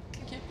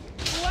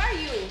 Who are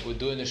you? We're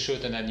doing a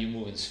shoot and then you're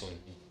moving soon.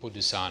 Put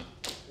this on.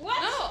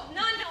 What?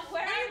 No,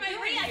 where are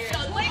my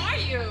reactions? Who are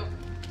you?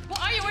 Who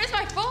are you? Where's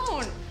my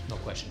phone? No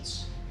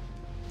questions.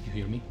 You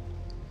hear me?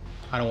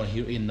 I don't want to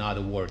hear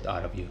another word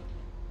out of you.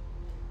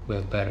 We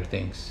have better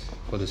things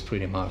for this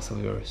pretty mouth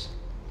of yours.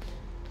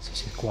 So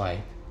sit quiet,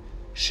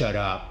 shut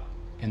up,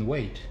 and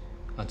wait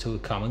until we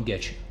come and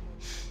get you.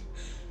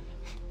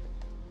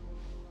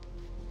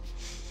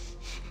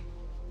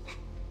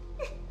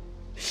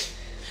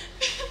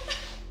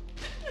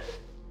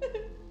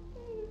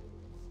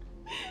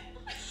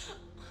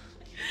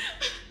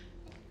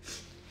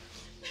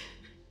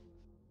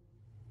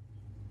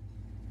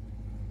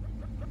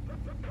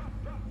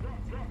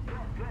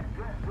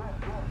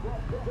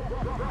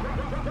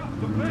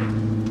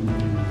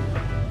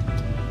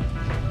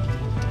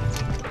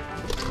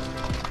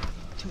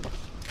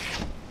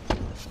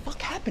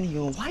 happened to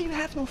you? And why you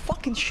have no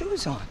fucking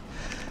shoes on?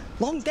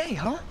 Long day,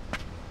 huh?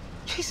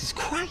 Jesus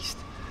Christ.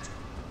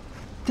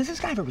 Does this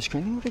guy have a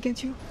restraining order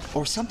against you?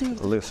 Or something?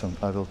 Listen,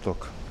 I will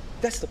talk.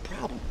 That's the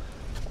problem.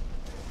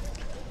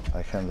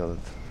 I handle it.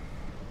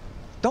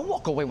 Don't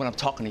walk away when I'm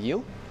talking to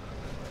you.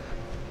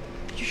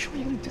 You sure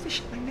you're gonna do this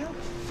shit right now?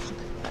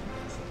 Fuck.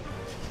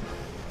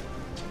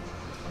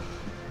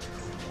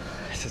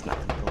 This is not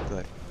gonna go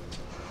good.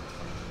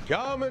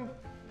 Coming.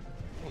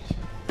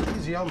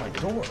 Easy on my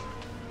door.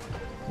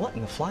 What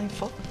in the flying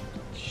fuck?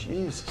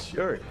 Jesus,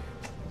 Yuri.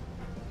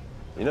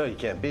 You know you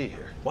can't be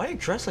here. Why are you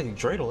dressed like a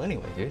dreidel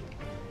anyway, dude?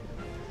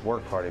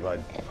 Work party, my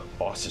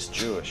boss is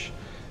Jewish.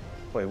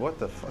 Wait, what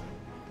the fuck?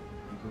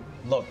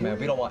 Look, man,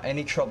 we don't want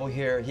any trouble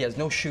here. He has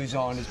no shoes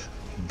on.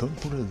 Don't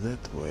put it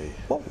that way.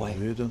 What way?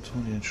 We don't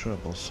want any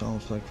trouble.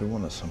 Sounds like we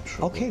want some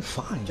trouble. Okay,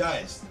 fine.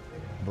 Guys.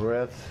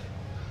 Brett,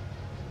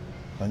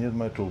 I need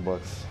my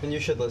toolbox. And you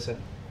should listen.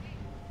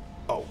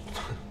 Oh,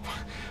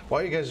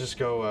 why don't you guys just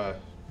go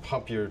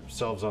pump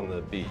yourselves on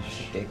the beach?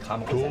 Okay,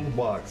 calm down.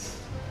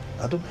 Toolbox.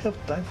 I don't have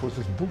time for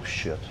this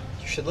bullshit.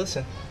 You should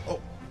listen.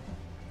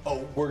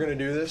 Oh, we're gonna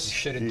do this? You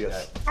shouldn't do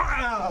that.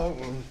 Ow!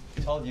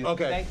 Told you.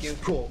 Okay. Thank you.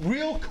 Cool.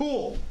 Real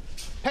cool.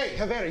 Hey,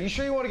 Havana, you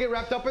sure you want to get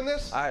wrapped up in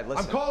this? All right,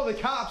 listen. I'm calling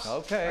the cops.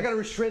 Okay. I got a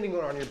restraining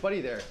order on your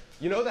buddy there.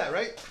 You know that,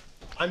 right?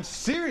 I'm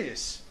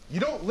serious. You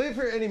don't live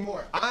here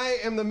anymore. I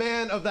am the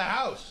man of the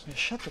house.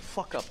 Shut the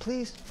fuck up,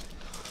 please.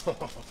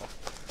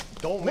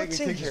 Don't make What's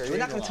me in take here? this You're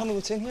not training gonna off. tell me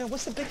what's in here?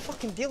 What's the big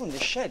fucking deal in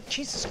this shed?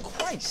 Jesus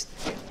Christ.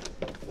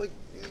 Like,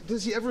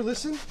 does he ever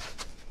listen?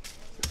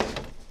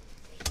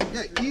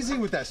 Yeah, easy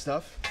with that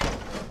stuff.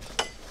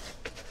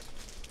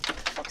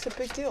 What's the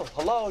big deal?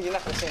 Hello? You're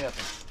not gonna say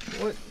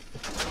nothing. What?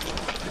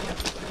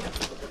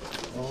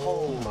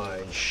 Oh my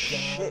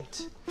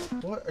shit.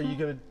 What are you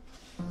gonna...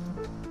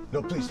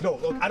 No, please, no,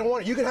 look, I don't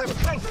want it. You can have it.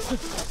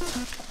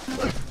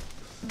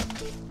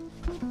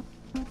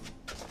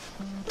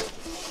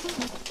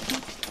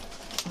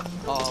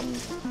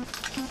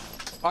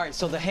 All right,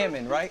 so the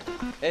Hammond, right?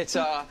 It's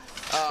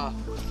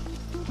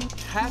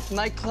half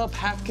nightclub,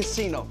 half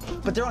casino.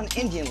 But they're on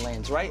Indian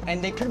lands, right?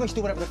 And they pretty much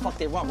do whatever the fuck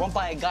they want, run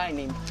by a guy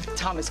named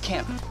Thomas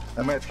Kemp.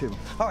 I met him.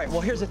 All right,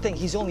 well, here's the thing.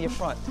 He's only a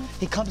front.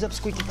 He comes up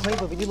squeaky clean,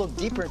 but when you look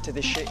deeper into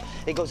this shit,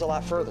 it goes a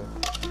lot further.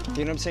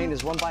 You know what I'm saying?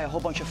 It's run by a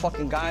whole bunch of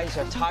fucking guys,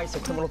 their ties,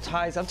 their criminal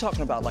ties. I'm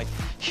talking about, like,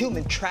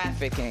 human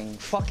trafficking,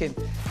 fucking,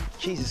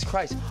 Jesus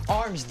Christ,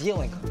 arms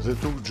dealing. They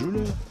took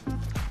Julia?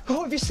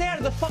 Oh, if you stay out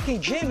of the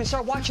fucking gym and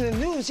start watching the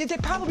news, they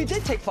probably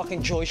did take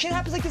fucking Julie. Shit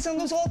happens like this on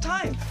the news all the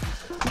time.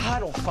 I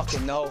don't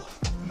fucking know.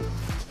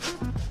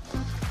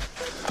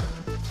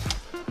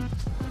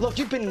 Look,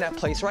 you've been in that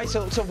place, right?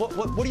 So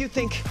what do you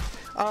think?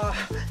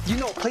 You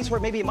know a place where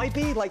maybe it might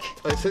be? Like,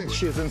 I think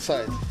she's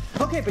inside.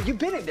 Okay, but you've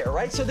been in there,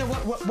 right? So then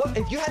what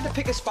if you had to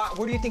pick a spot,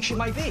 where do you think she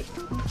might be?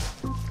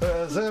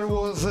 There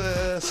was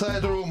a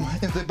side room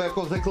in the back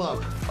of the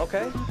club.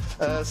 Okay.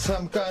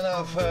 Some kind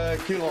of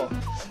kilo.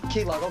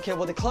 Key log. Okay,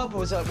 well, the club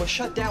was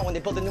shut down when they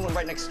built a new one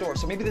right next door.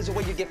 So maybe there's a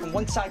way you get from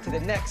one side to the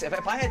next.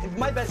 If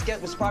my best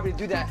guess was probably to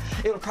do that,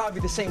 it would probably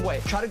be the same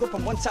way. Try to go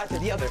from one side to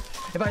the other,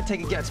 if I had to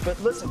take a guess. But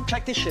listen,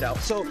 check this shit out.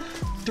 So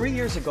 3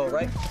 years ago,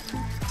 right?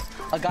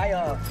 A guy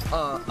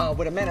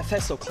with a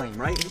manifesto claim,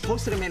 right? He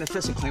posted a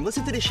manifesto claim.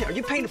 Listen to this shit. Are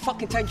you paying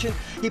fucking attention?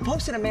 He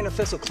posted a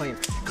manifesto claim,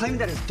 claiming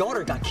that his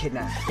daughter got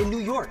kidnapped in New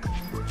York.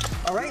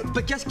 All right?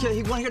 But guess,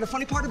 you want to hear the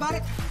funny part about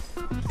it?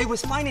 It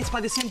was financed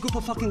by the same group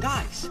of fucking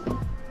guys.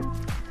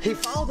 He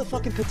filed the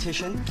fucking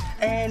petition,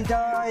 and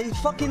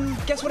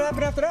guess what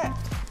happened after that?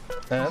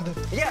 And?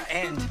 Yeah,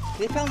 and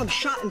they found him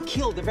shot and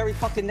killed the very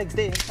fucking next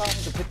day. He filed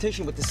the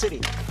petition with the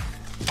city.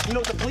 You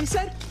know what the police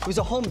said? It was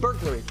a home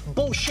burglary.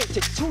 Bullshit.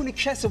 Takes 2 in the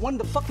chest and 1 in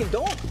the fucking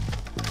dome.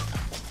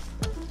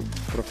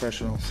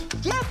 Professionals.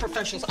 Yeah,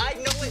 professionals. I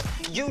know it.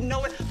 You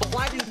know it. But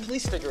why didn't the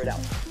police figure it out?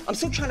 I'm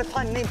still trying to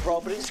find a name,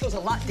 bro, but it just goes a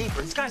lot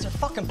deeper. These guys are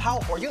fucking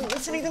powerful. Are you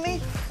listening to me?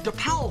 They're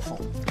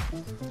powerful.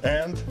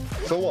 And?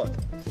 So what?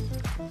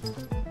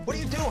 What are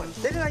you doing?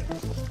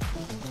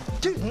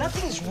 Dude,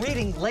 nothing's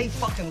reading lay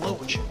fucking low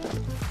with you.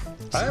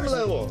 I am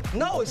lay low.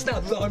 No, it's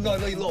not low. I'm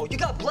not lay low. You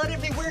got blood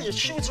everywhere. Your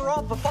shoes are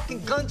off. The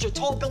fucking guns. You're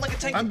tall, built like a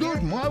tank. I'm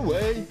doing my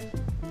way.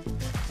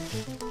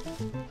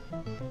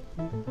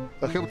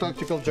 I have a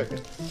tactical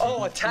jacket.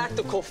 Oh, a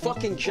tactical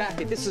fucking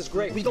jacket. This is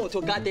great. We going to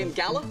a goddamn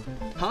gala?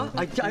 Huh?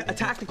 A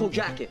tactical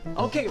jacket.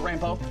 Okay,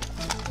 Rambo.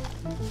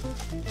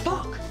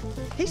 Fuck.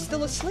 He's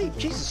still asleep.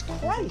 Jesus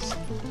Christ.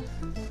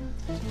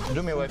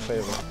 Do me a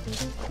favor.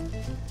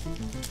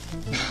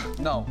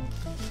 No.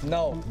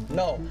 No.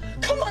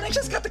 Come on, I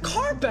just got the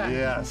car back.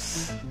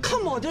 Yes.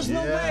 Come on, there's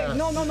no way.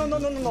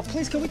 No.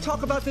 Please, can we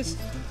talk about this?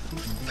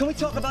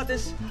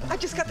 I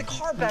just got the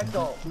car back,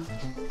 though.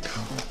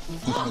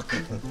 Fuck.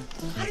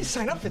 I didn't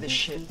sign up for this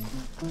shit.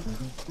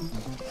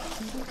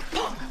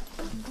 Fuck.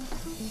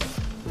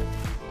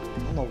 I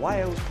don't know why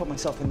I always put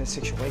myself in this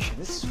situation.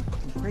 This is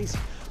fucking crazy.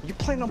 Are you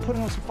planning on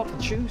putting on some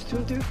fucking shoes, too,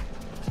 dude?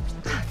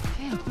 God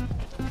damn.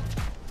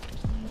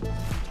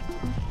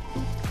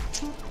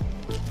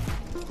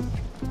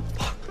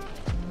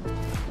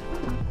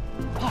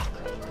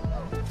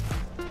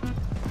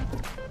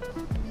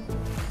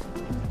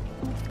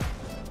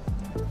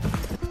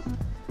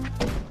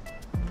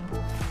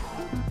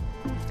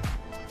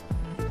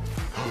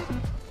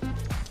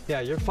 Yeah,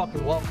 you're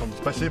fucking welcome.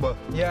 Спасибо.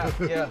 Yeah.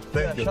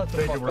 Thank you. Shut the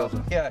Thank fuck you, brother.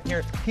 up.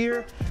 Yeah,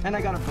 here, and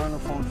I got a burner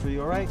phone for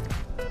you, all right?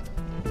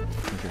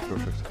 Okay,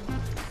 perfect.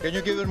 Can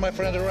you give my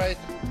friend a ride?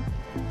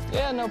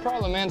 Yeah, no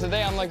problem, man.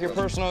 Today I'm like your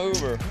personal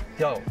Uber.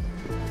 Yo,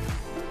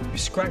 you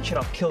scratch it,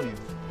 I'll kill you.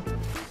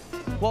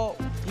 Well,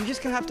 you're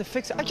just gonna have to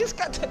fix it. I just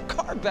got the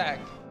car back.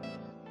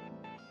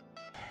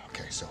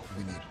 Okay, so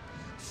we need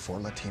 4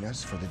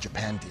 Latinas for the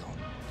Japan deal,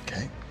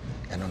 okay?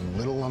 And a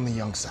little on the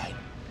young side.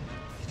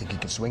 You think you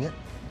can swing it?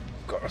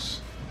 Of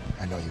course.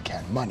 I know you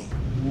can. Money.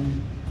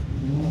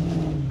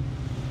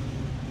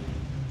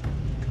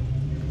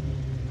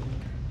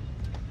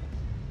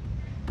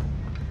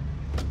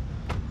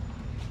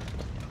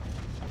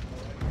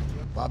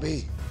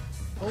 Bobby.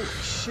 Holy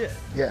shit.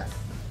 Yeah.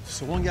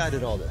 So one guy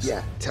did all this?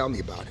 Yeah, tell me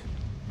about it.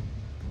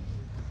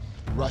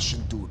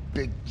 Russian dude,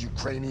 big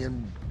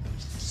Ukrainian,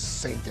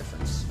 same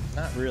difference.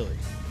 Not really.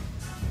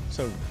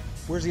 So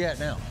where's he at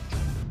now?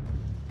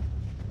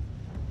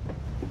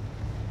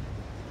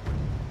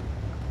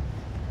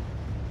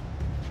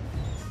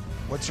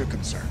 What's your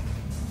concern?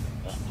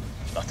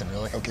 Nothing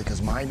really. Okay,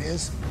 because mine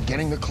is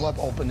getting the club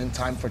open in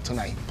time for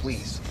tonight,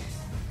 please.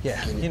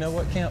 Yeah, you know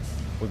what, Camp?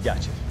 We've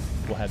got you.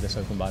 We'll have this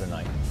open by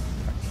tonight.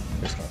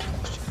 It's gonna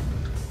cost you.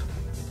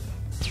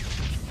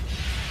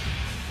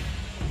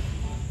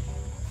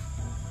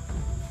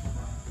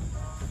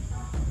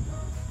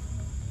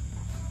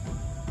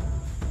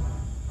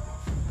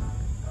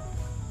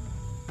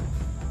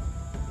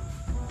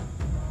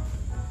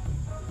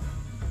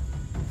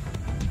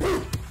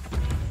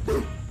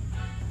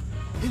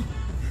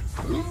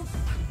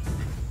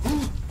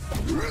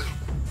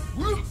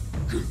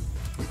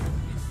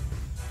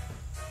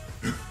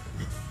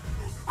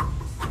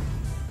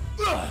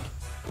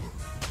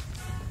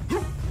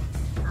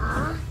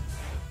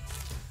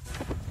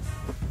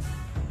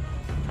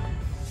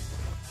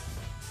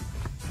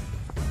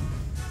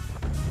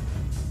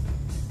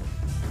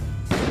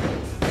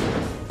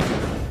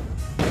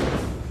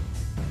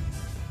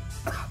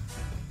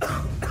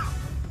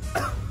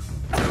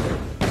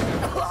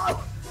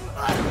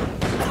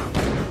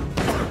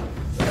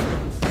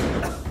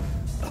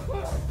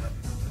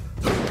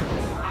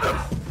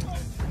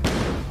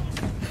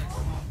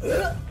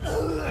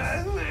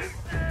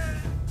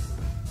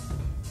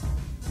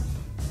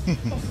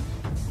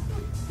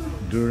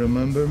 Do you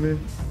remember me?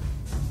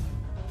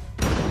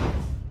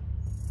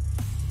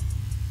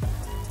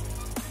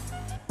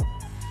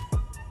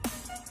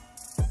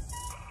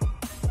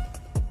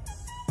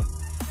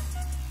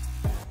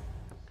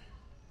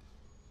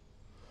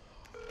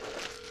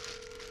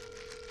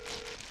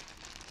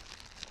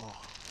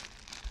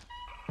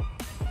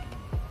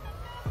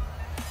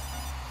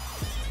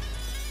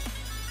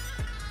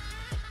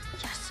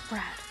 Yes,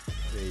 Brad.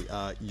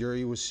 Hey,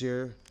 Yuri was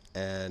here,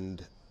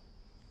 and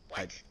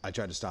I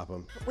tried to stop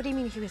him. What do you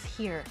mean he was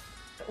here?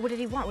 What did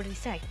he want? What did he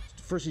say?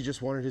 First, he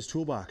just wanted his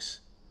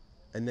toolbox,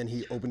 and then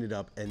he opened it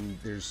up, and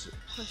there's...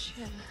 Oh,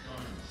 shit.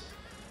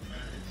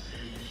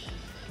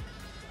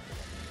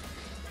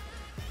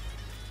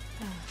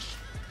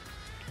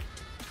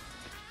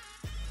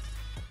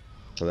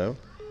 Hello?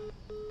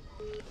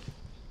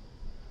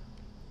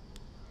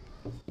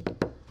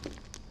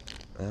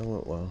 That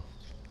went well.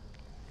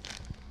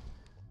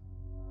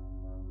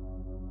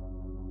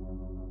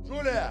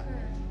 Julia!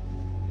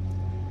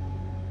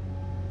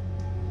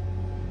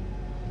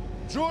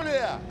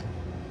 Julia!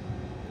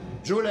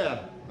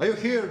 Julia, are you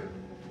here?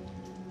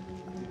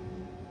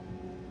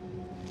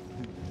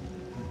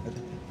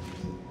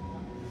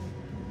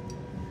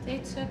 They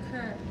took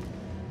her.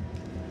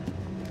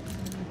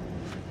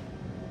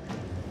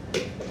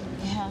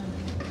 Yeah.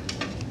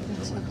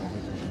 They took her.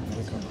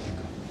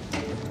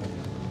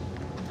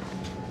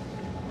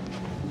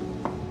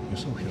 You're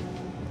so here.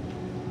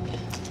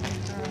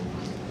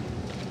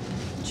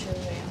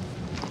 Julia.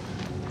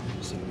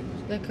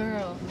 The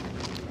girl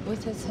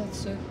with the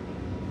tattoo.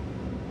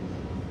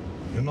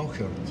 You know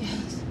her?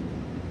 Yes.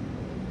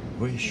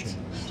 Where is she?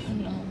 I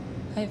don't know.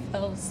 I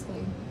fell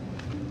asleep.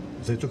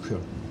 They took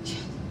her.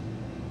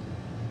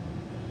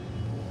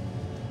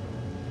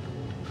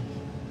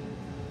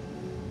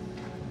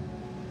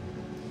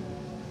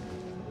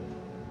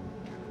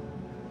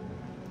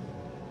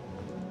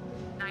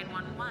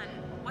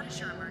 What is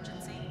your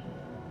emergency?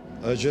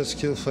 I just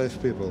killed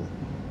 5 people.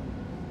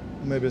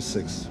 Maybe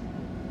 6.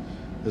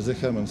 At the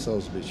Hammond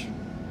South Beach.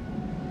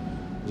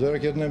 There are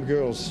kidnapped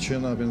girls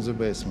chained up in the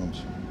basement.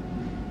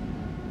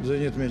 They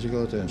need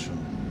medical attention.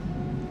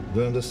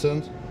 Do you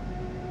understand?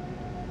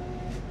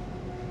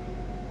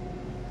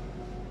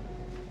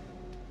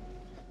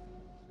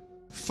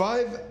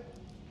 Five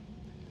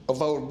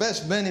of our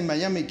best men in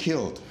Miami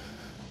killed.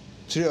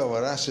 3 of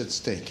our assets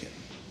taken.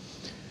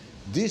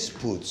 This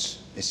puts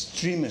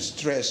extreme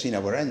stress in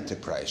our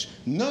enterprise,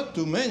 not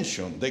to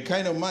mention the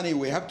kind of money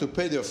we have to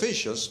pay the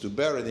officials to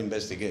bury the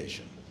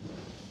investigation.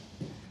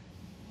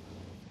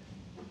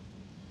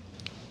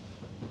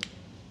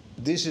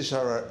 This is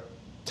our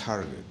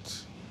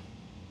target.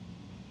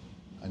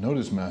 I know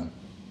this man.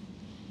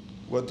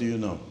 What do you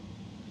know?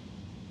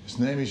 His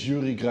name is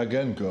Yuri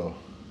Gragenko.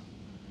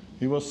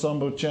 He was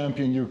Sambo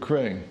champion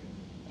Ukraine,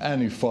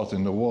 and he fought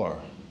in the war.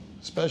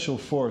 Special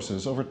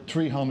forces, over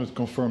 300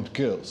 confirmed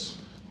kills.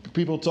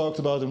 People talked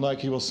about him like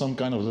he was some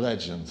kind of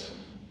legend.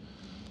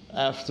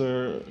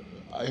 After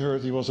I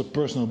heard he was a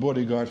personal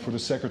bodyguard for the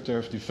Secretary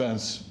of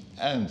Defense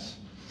and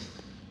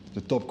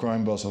the top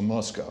crime boss of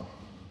Moscow.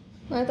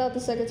 I thought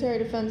the Secretary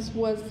of Defense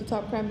was the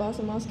top crime boss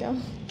in Moscow.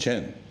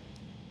 Chen.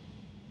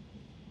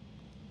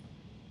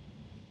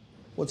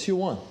 What's you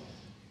want?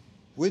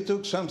 We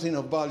took something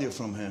of value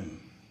from him.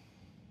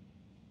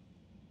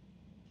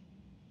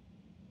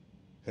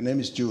 Her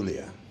name is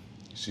Julia.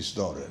 It's his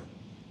daughter.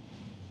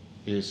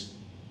 His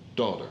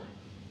daughter?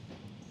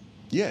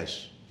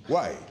 Yes.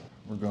 Why?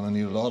 We're gonna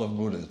need a lot of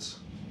bullets.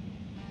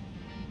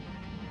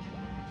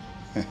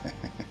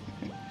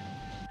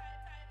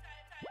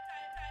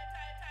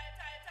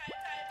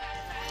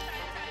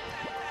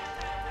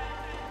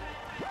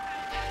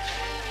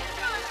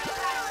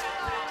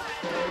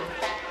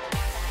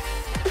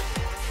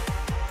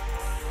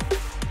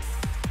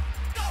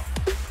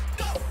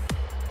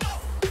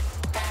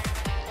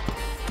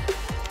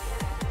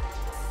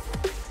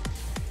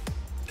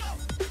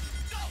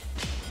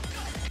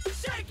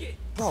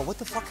 Bro, what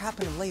the fuck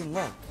happened to laying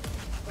low?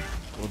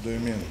 What do you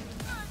mean?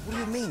 What do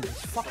you mean?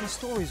 This fucking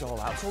story's all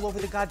out. It's all over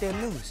the goddamn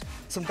news.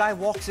 Some guy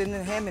walks in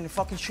Hammond and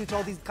fucking shoots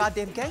all these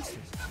goddamn gangsters.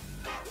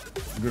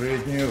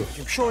 Great news.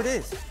 I'm sure it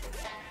is.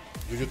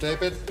 Did you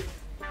tape it?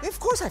 Yeah, of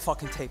course I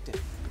fucking taped it.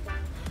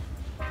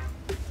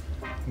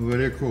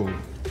 Very cool.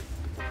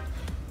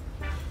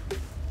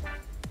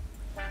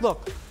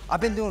 Look,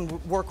 I've been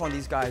doing work on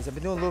these guys. I've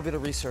been doing a little bit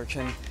of research,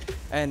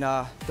 and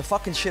the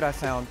fucking shit I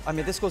found, I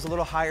mean, this goes a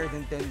little higher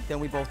than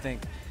we both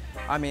think.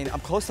 I mean, I'm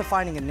close to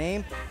finding a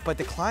name, but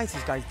the clients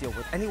these guys deal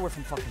with, anywhere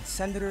from fucking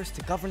senators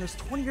to governors,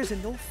 20 years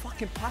and no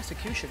fucking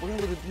prosecution. We're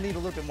gonna need a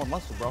little bit more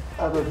muscle, bro.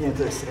 I don't need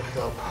extra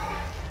help.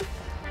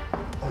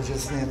 I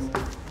just need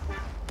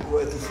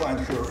where to find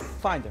her.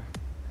 Find her.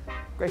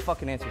 Great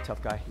fucking answer,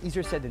 tough guy.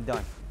 Easier said than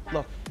done.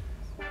 Look,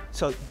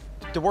 so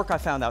the work I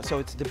found out, so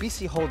it's the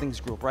BC Holdings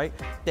Group, right?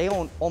 They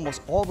own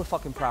almost all the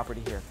fucking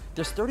property here.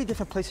 There's 30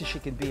 different places she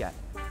could be at.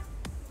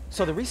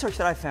 So the research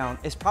that I found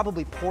is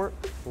probably Port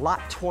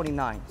Lot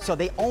 29. So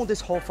they own this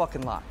whole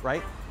fucking lot,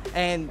 right?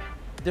 And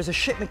there's a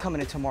shipment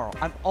coming in tomorrow.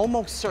 I'm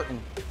almost certain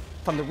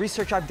from the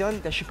research I've done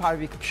that she'll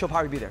probably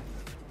be there.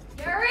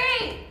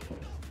 Yuri!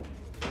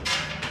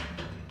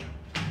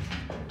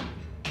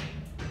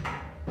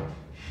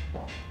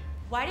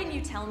 Why didn't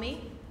you tell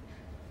me?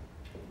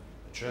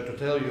 I tried to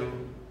tell you.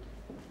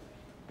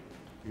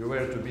 You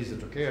were too busy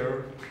to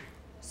care.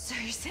 So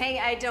you're saying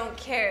I don't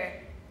care?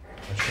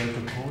 I tried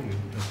to call you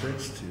and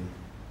text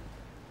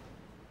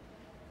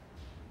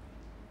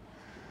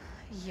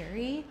you.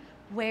 Yuri,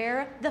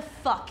 where the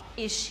fuck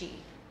is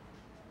she?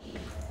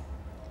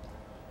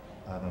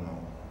 I don't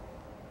know.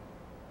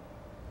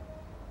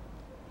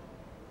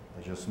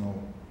 I just know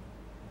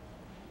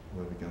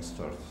where we can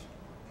start.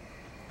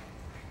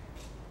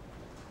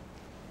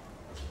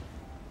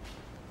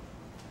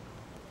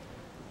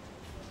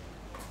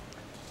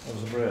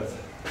 How's the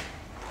breath?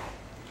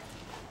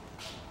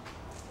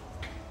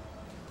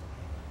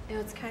 You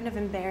know, it's kind of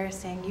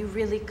embarrassing. You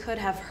really could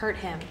have hurt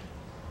him.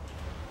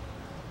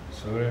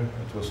 Sorry,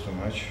 it was too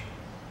much.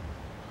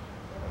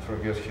 I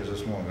forget he's a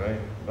small guy,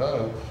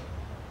 but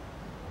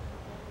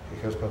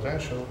he has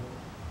potential.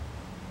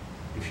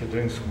 If he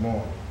drinks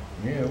more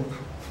milk.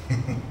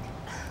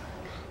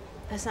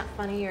 That's not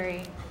funny,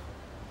 Yuri.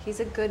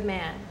 He's a good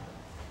man.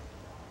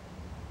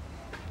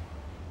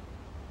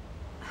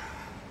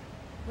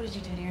 What did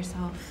you do to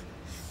yourself?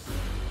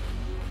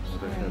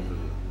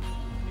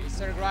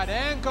 Mr.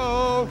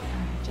 Gradenko!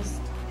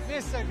 Just...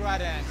 Mr.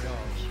 Gradenko,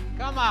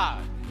 come out.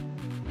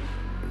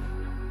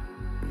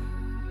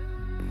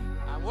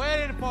 I'm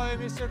waiting for you,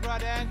 Mr.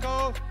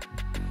 Gradenko.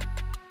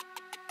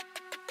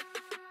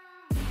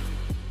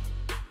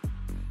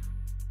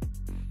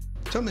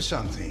 Tell me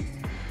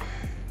something.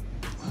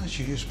 Why don't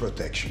you use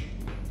protection?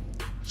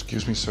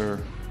 Excuse me, sir.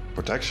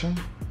 Protection?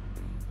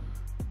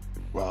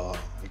 Well,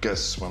 I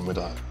guess when with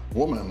a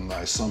woman,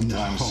 I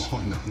sometimes...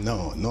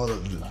 No, not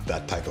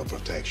that type of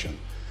protection.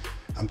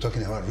 I'm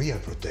talking about real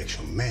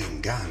protection,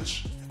 men,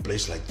 guns, a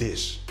place like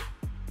this.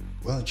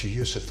 Why don't you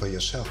use it for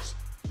yourself?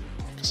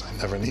 Because I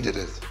never needed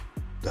it.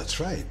 That's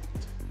right.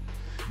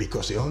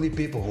 Because the only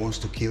people who wants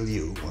to kill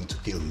you want to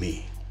kill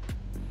me.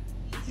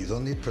 You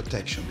don't need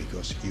protection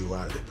because you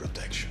are the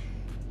protection.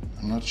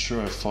 I'm not sure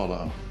I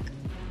follow.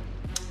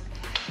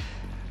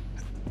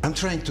 I'm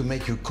trying to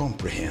make you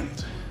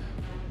comprehend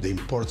the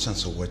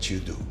importance of what you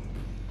do.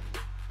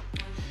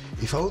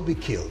 If I would be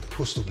killed,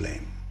 who's to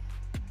blame?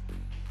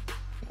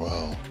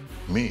 Well,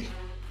 me.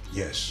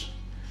 Yes,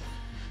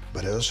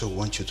 but I also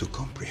want you to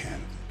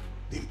comprehend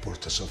the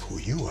importance of who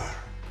you are.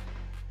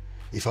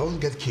 If I would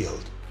get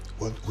killed,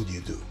 what would you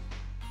do?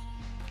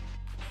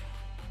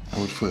 I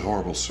would feel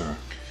horrible, sir.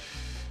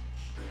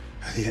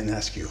 I didn't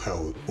ask you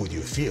how would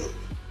you feel.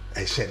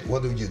 I said,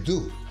 what would you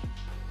do?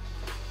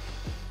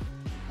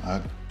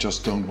 I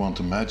just don't want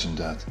to imagine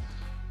that.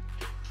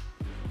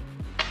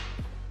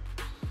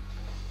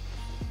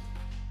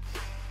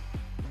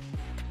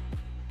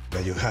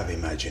 You have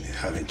imagined it,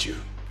 haven't you?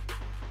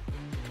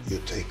 You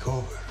take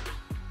over.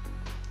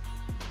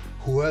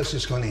 Who else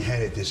is going to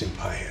inherit this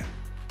empire?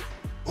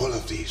 All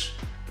of these,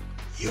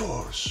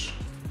 yours.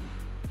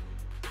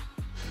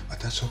 But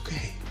that's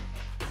okay.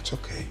 It's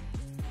okay.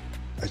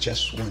 I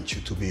just want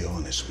you to be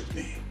honest with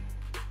me.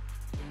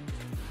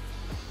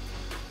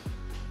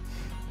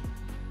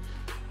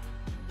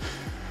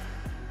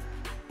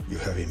 You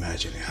have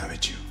imagined it,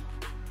 haven't you?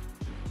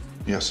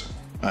 Yes, sir.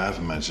 I have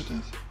imagined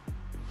it.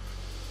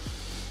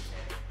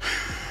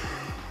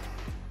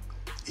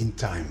 In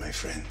time, my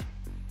friend.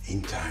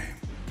 In time.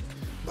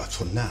 But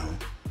for now,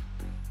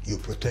 you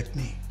protect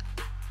me.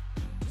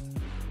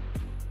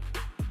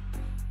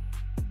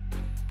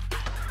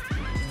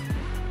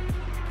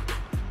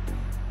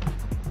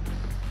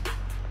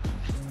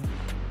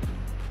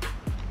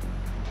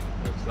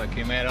 Looks like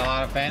you made a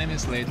lot of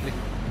enemies lately.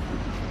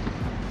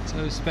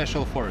 So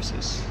special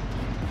forces.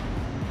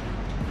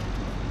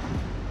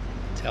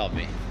 Tell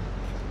me,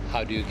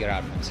 how do you get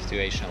out from a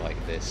situation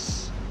like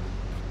this?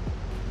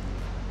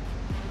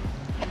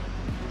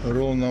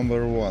 Rule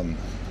number 1.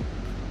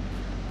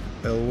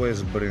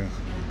 Always bring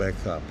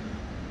backup.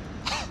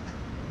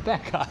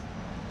 Backup?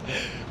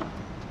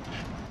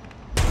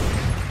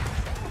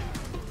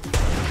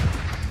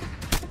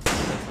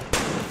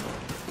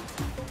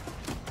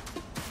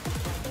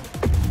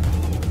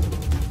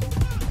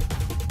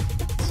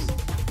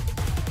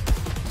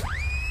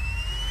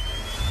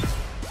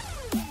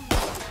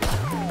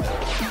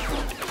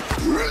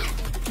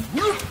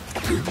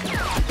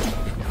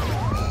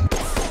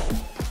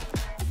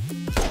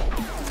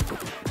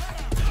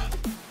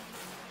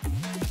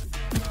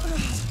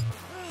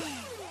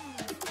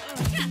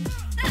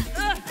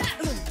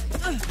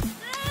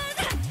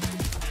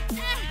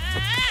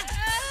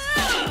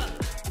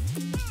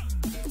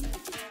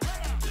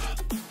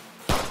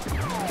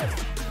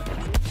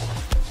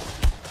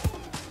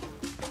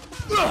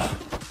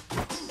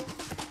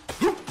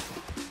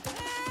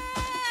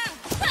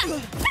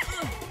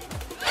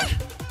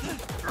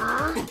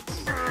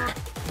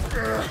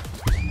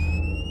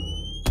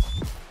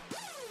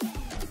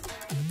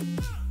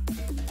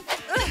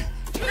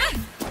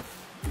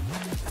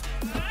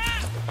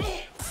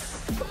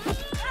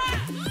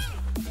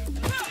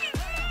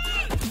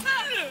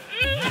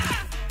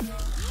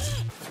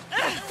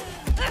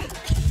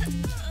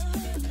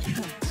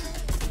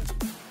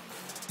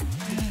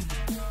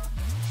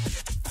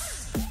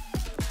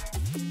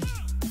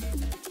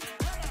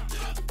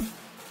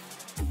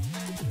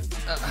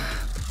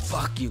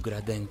 Fuck you,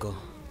 Gradenko.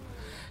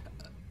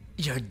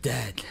 You're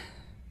dead.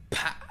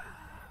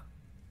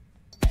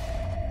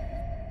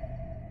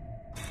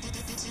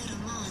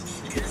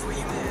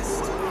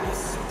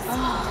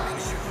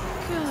 Oh,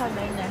 God,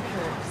 my neck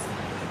hurts.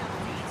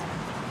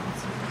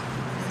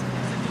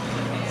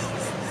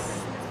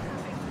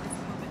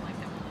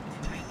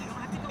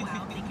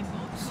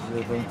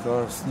 Sleeping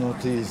cars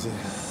not easy.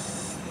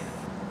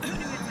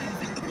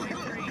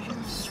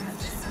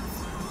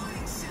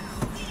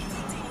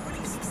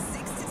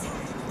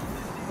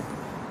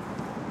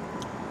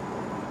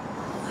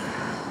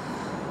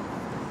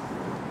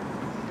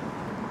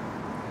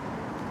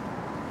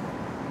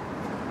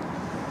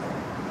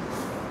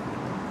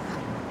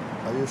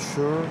 Are you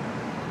sure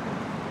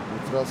you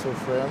trust your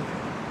friend?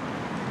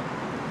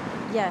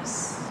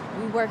 Yes,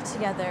 we work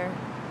together.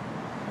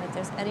 And if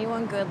there's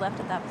anyone good left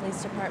at that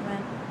police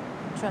department,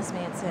 trust me,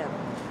 it's him.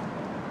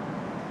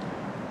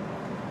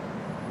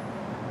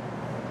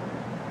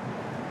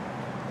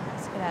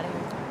 Let's get out of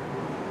here.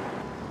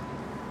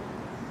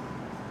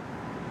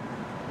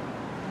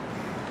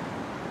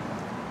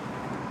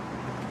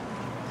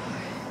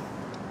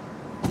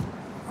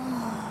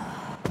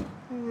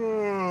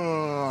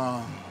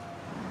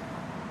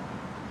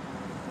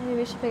 Maybe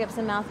we should pick up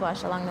some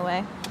mouthwash along the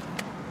way.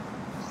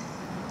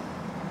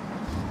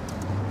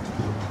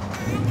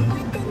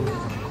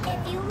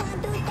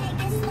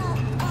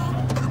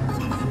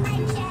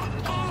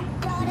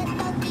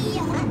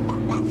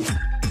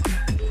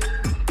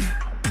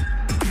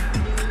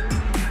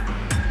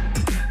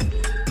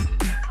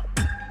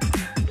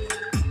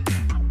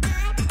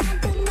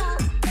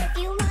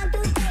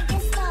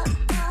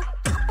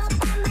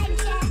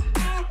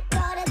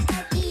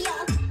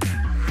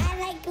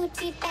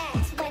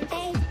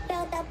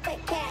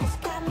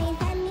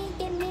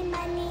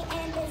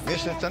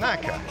 Mr.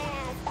 Tanaka,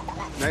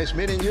 nice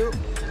meeting you.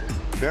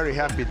 Very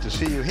happy to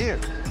see you here.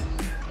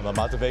 I'm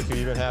about to make you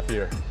even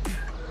happier.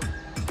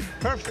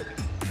 Perfect.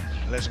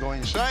 Let's go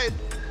inside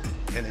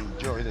and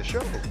enjoy the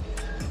show.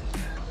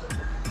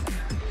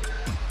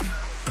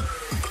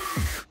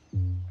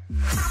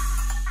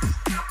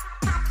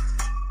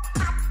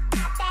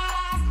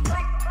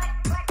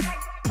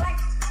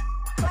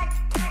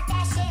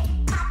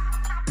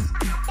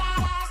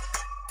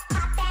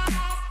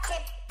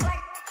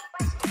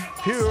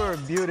 Pure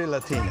beauty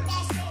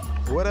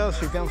Latinas. What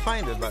else you can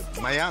find it but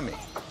Miami?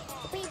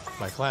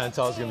 My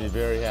clientele is going to be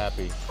very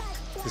happy.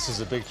 This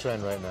is a big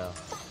trend right now.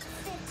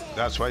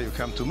 That's why you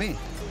come to me.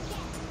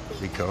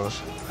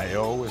 Because I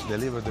always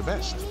deliver the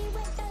best.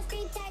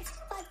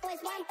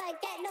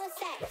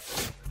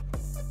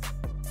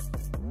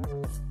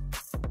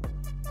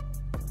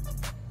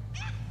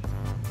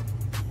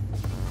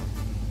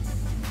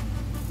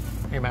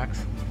 Hey,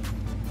 Max.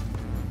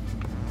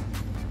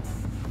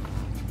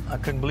 I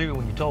couldn't believe it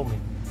when you told me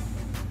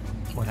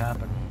what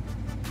happened.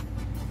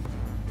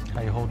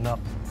 How you holding up?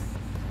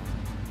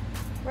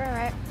 We're all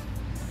right.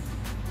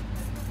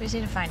 We just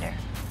need to find her.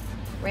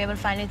 Were you able to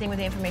find anything with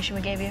the information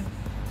we gave you?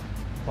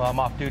 Well, I'm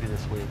off duty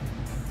this week,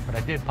 but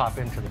I did pop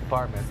into the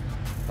department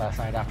last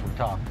night after we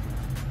talked.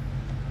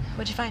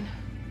 What'd you find?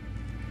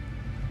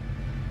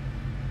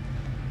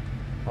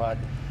 Well,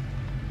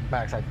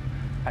 Max,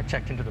 I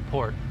checked into the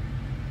port.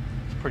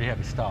 It's pretty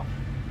heavy stuff.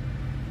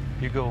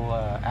 If you go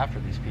after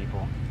these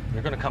people,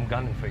 they're gonna come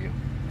gunning for you.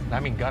 And I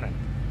mean gunning.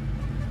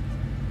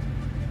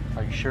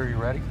 Are you sure you're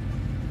ready?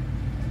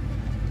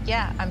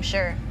 Yeah, I'm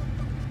sure.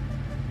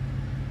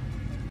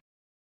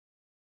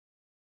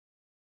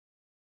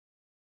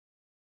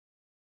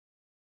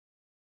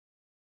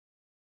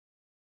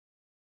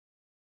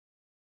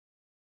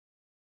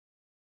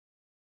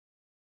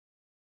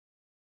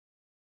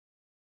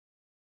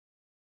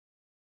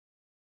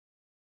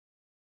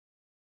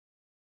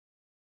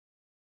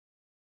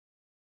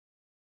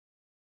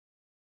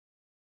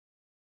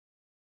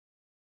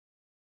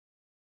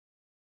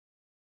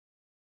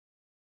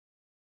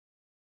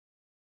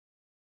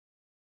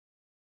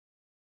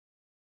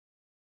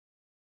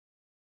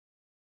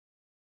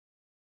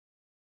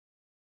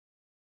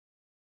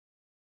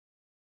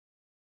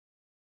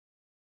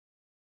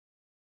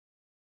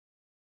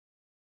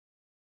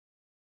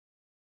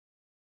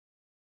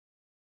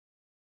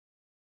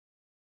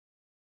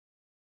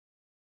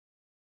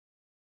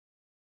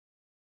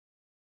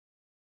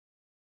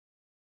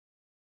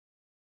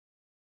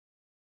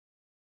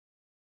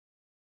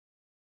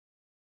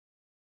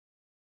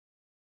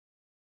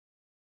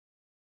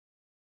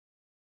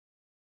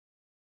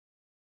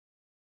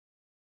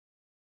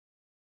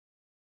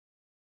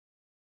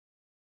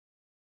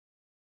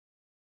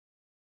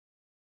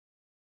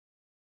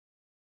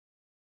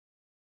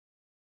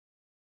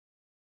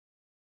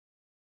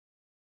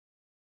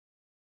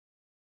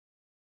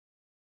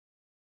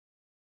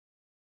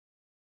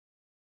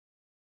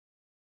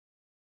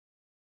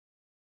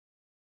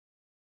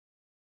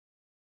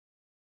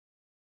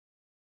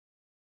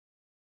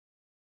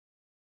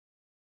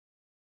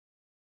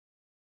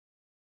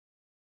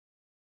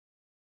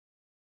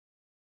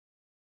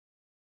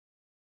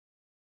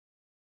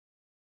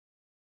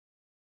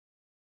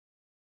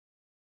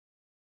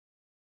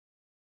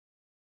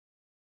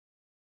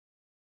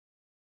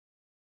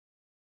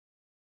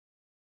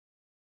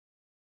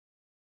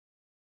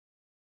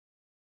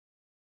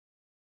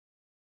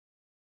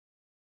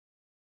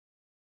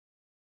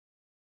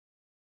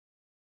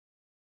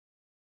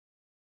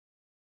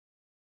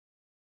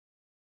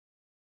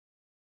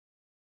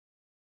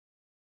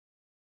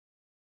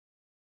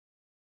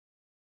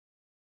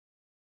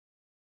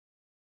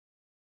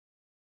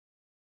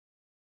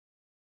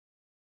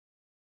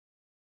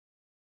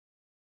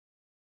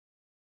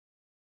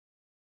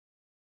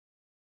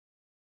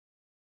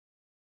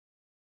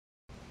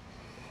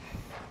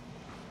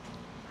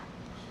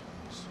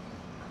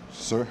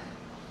 Sir?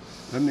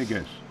 Let me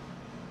guess.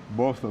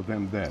 Both of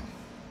them dead.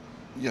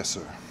 Yes,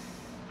 sir.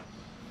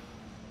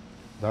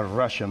 That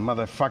Russian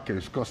motherfucker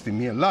is costing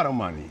me a lot of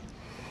money.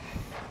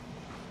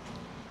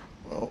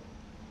 Well,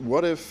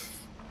 what if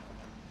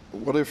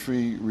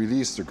we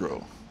release the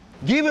girl?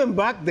 Give him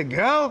back the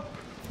girl?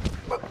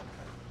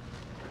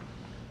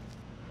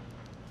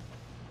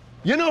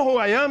 You know who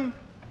I am?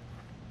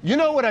 You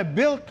know what I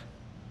built?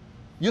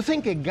 You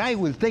think a guy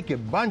will take a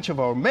bunch of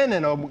our men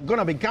and I'm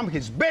gonna become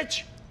his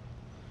bitch?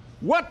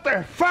 What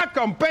the fuck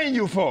I'm paying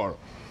you for?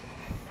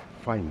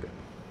 Find him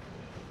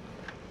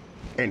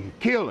and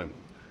kill him.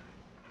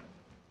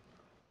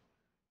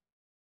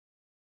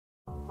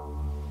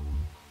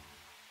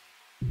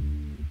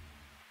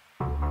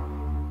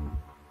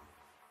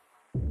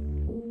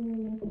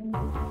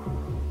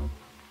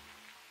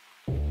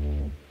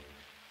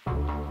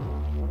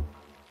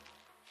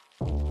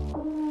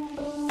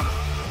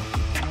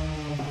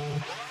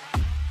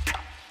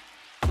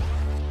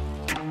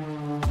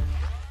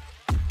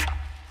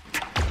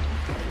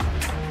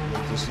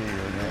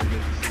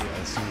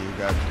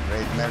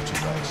 Great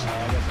merchandise.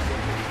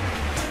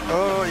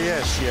 Oh,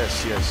 yes,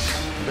 yes,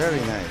 yes. Very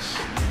nice.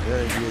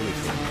 Very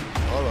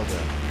beautiful. All of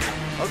them.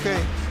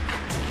 Okay,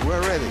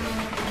 we're ready.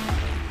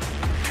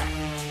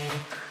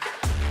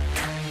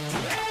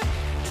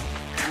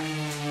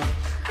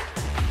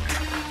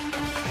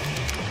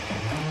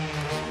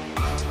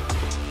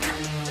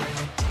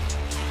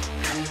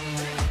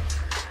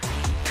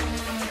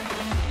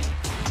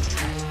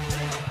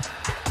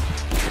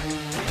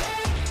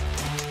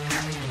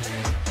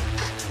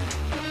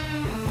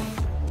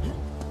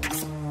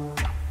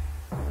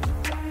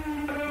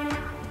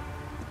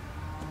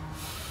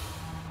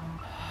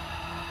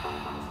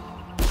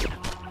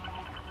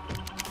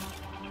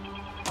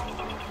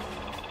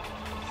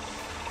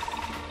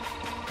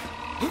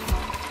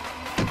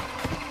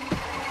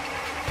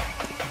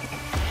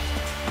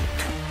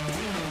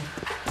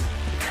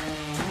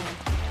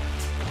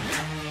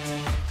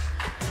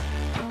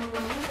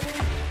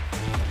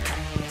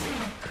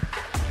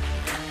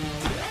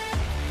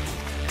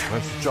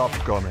 When's the job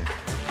coming?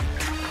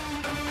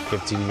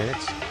 15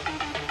 minutes.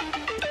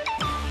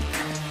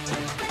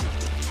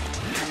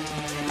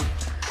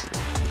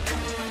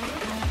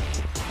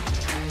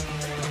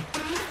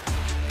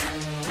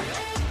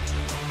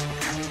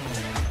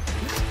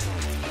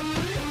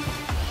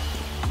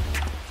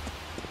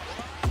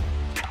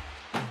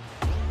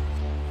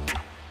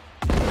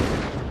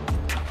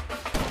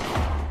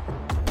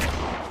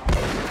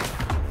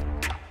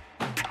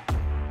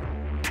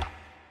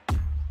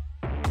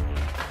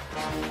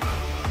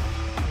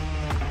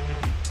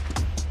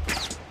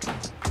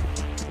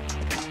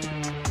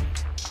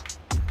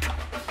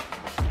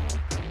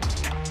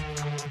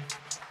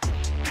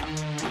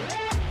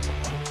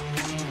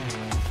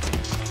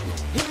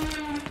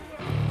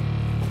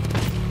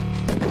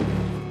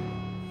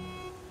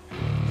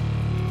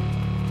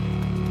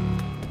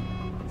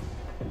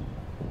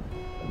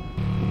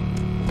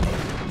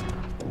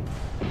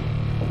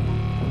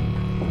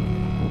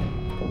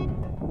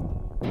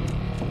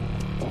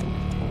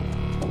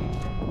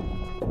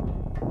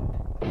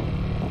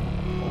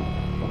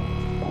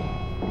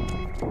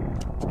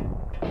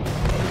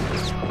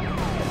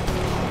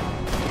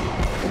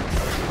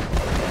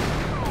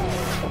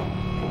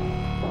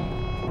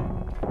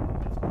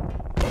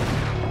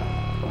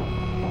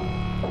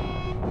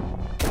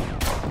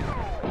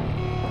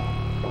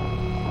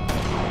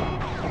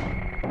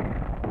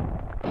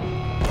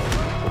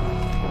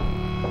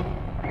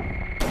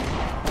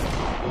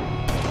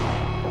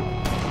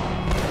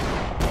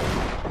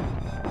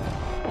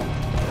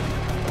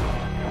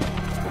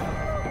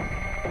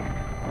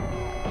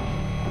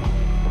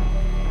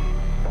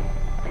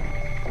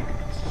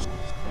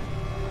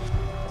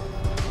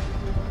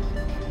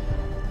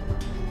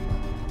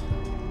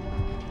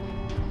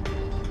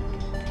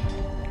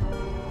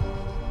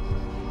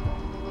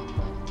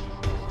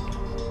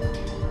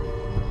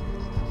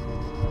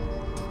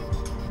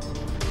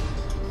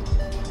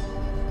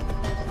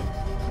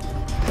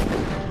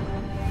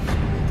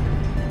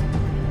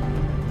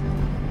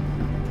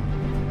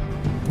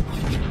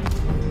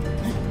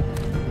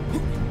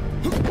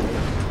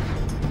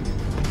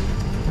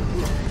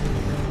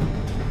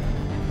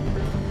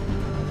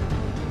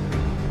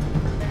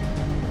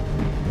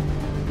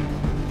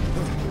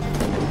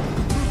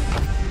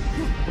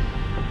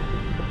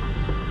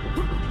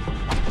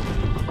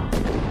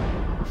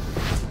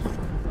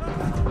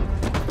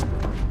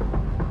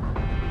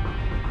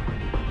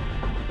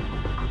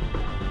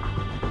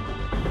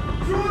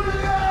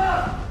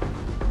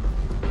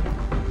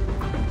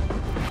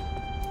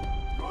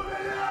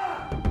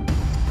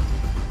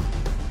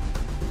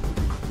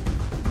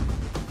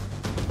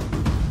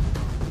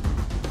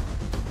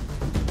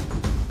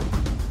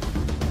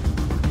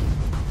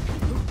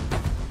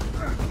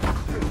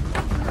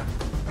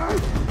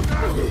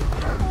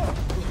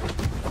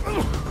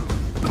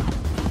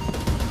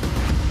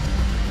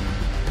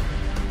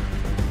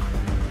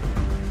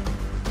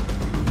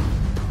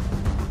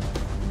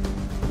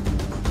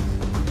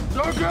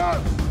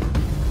 Douglas!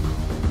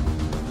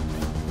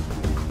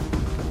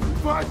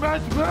 5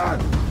 man to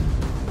man!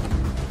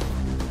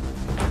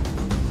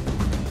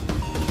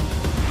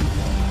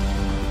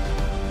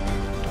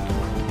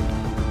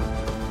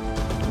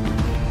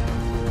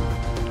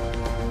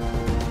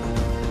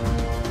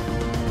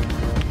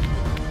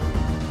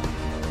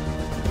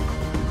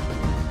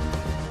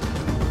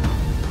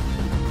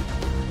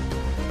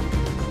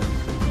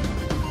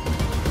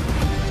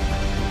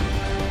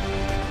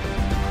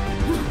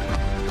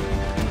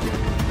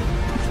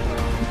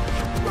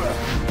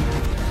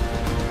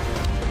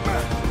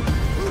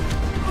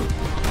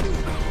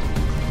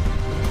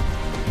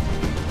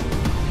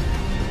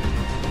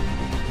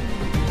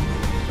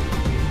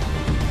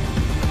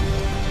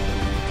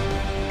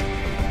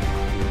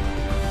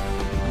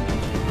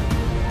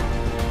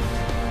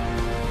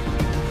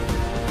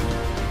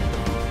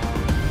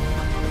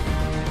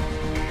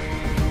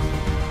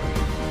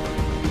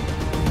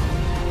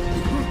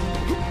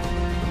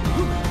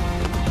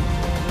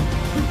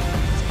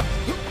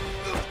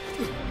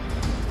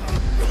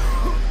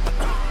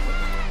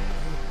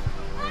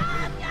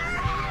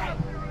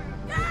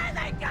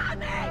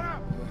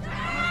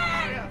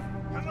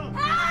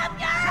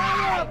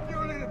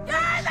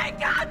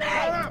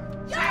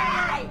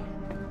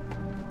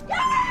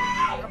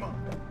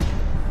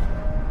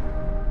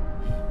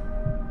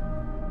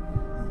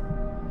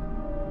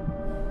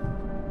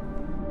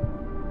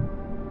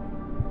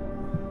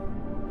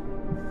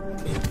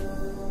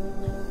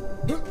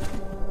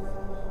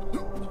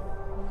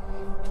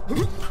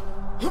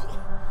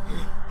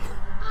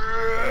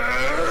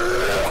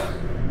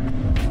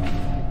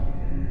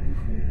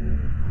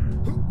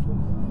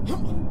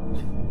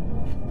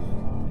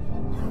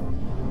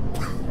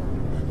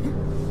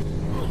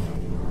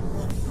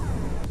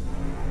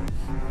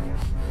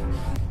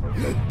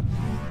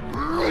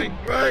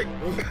 Right.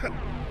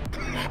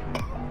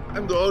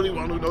 I'm the only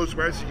one who knows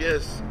where she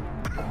is.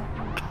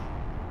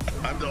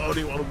 I'm the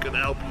only one who can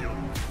help you.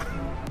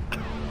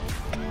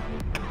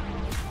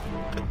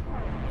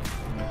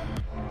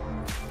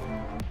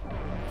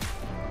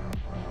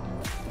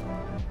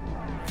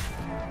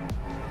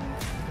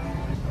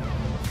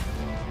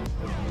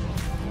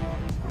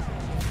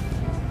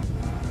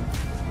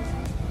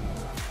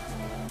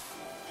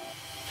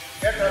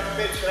 Get that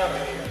bitch out of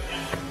here.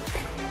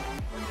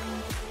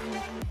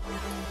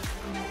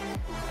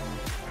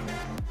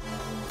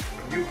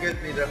 You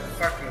get me that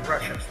fucking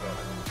Russian stuff.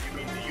 You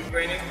mean the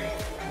Ukrainian thing?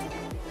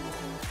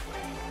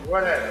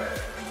 Whatever.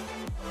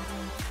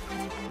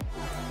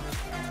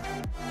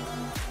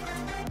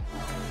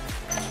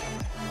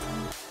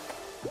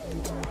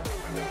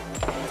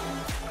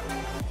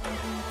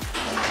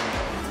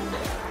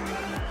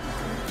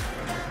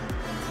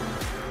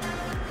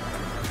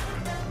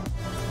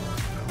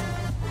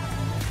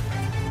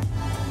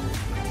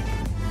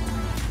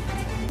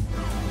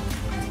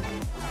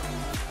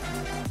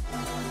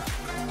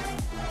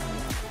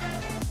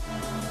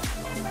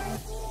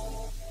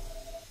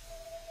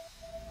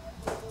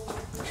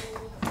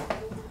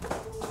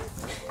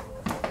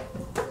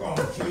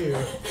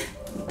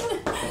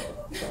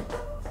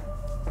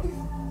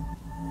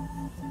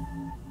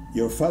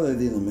 Your father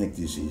didn't make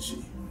this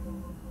easy.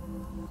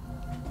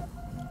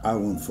 I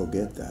won't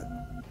forget that.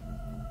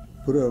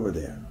 Put it over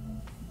there.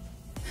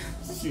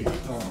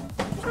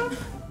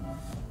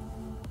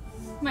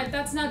 My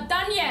dad's not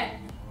done yet.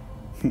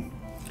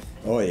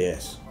 Oh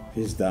yes,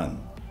 he's done.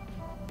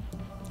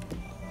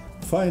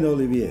 Find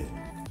Olivier.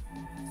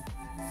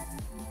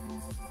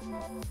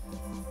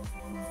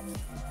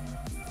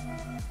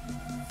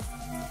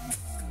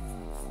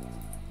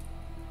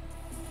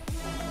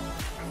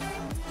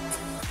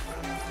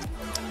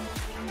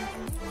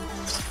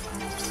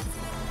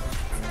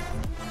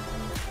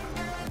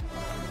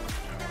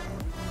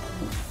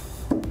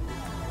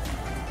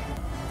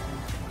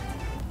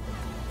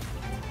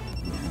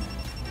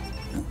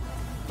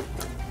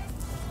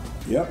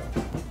 Yep.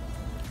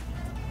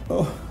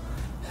 Oh,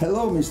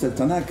 hello, Mr.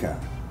 Tanaka.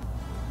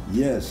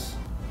 Yes.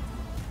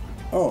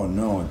 Oh,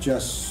 no,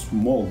 just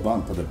small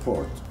bump at the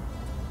port.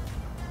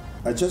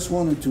 I just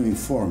wanted to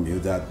inform you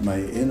that my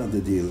end of the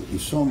deal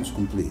is almost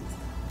complete.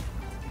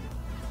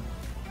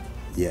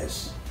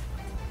 Yes.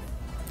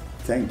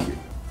 Thank you.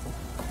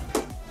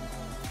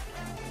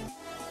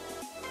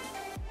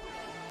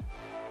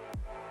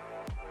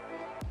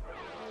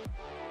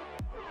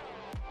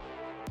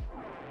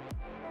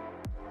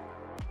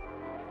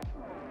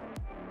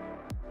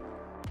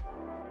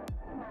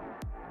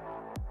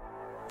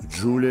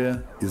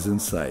 Julia is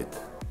inside.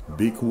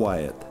 Be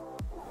quiet.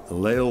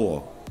 Lay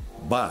low.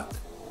 But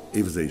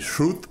if they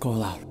shoot,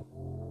 call out.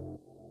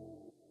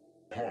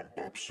 Pump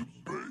up some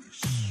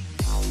bass.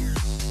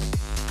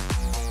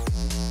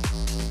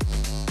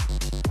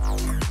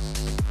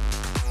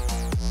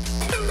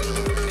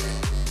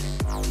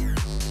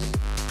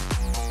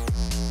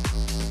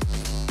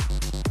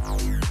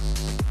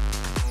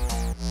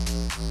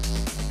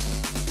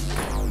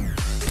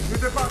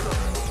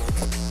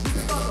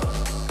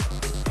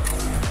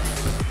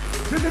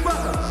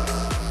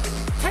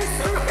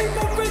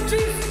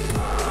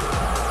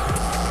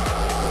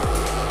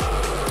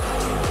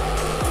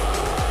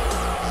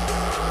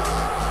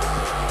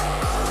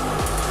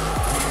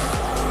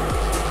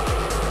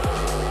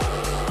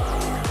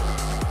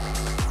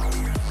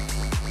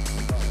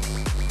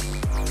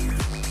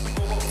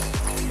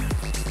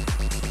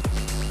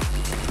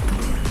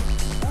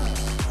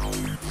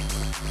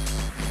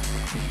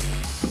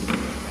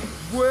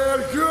 Where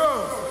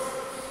go?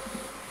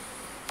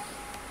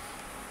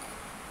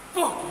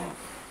 Fuck you.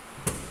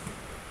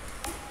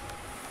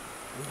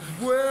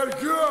 Where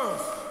go?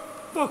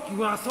 Fuck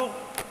you, asshole.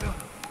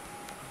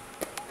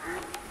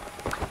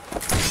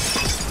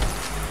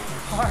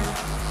 Alright,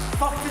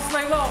 fuck this,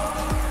 lay low.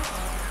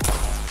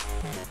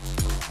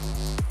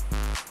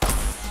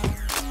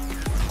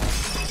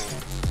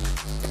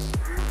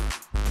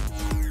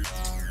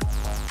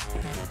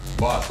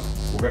 Boss,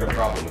 we got a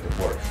problem with the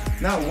port.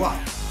 Now what?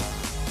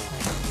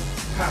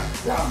 God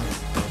damn it.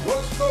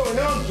 What's going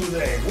on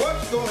today?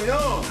 What's going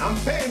on? I'm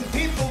paying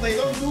people, they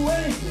don't do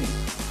anything.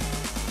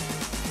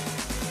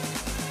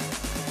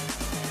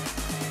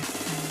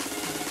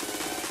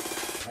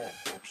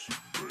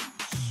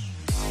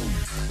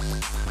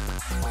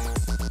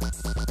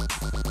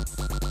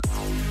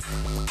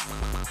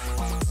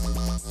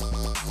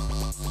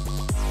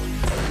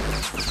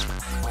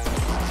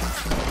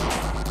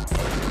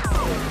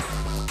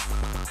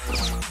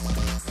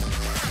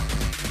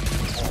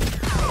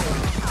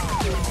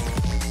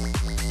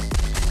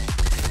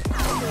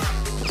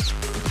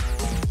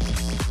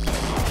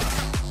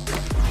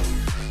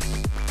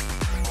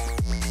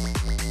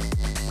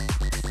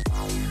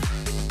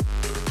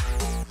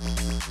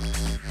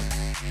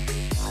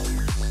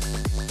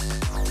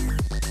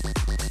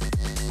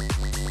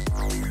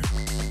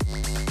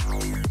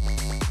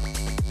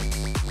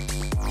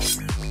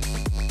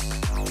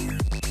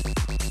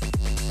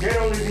 Get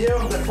Olivier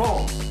on the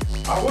phone.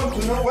 I want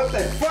to know what the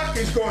fuck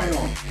is going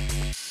on.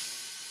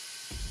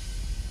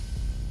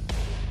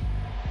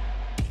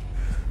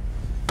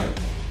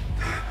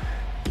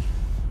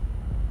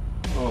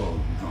 Oh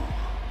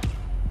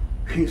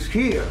no. He's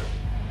here.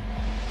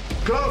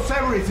 Close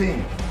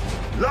everything.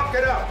 Lock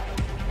it up.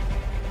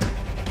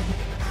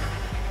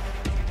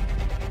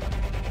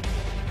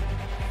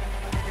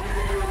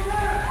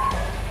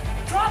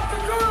 Drop the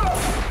girl!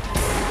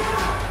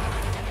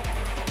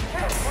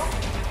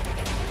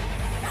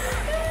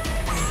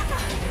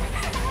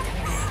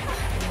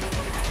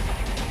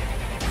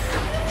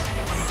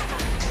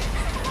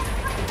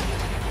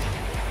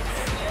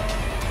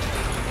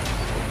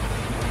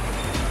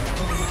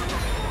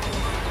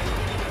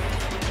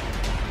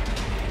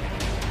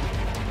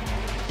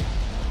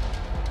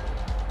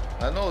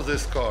 I know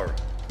this car.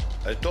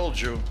 I told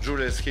you,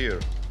 Julia's here.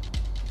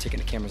 Taking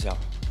the cameras out.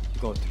 You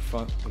go to the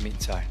front, we'll meet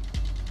inside.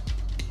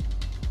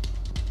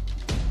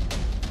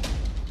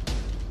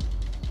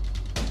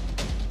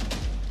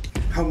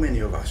 How many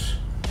of us?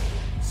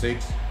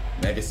 6,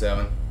 maybe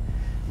 7.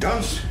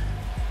 Guns?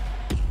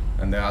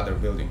 And the other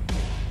building.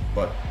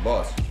 But,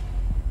 boss,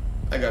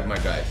 I got my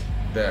guys.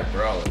 They're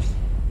brawlers.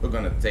 We're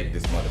gonna take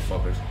these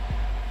motherfuckers.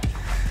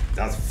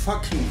 That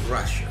fucking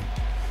Russian.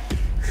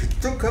 He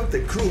took up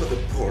the crew of the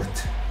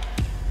port.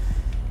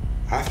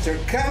 After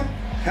camp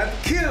had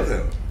killed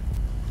him.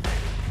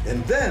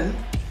 And then...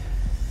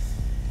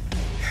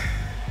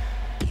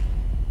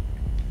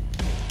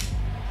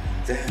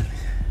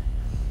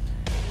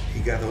 he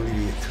got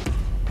Olivier too.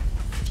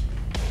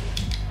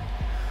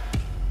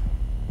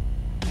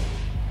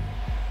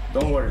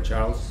 Don't worry,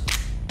 Charles.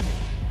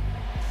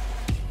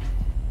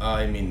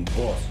 I mean,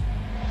 boss.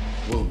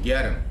 We'll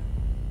get him.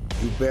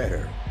 You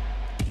better.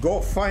 Go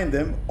find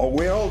them or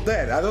we're all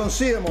dead. I don't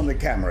see them on the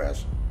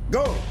cameras.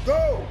 Go,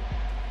 go!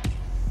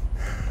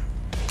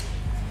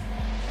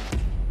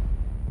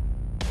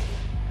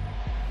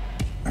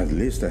 At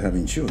least I have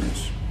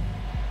insurance.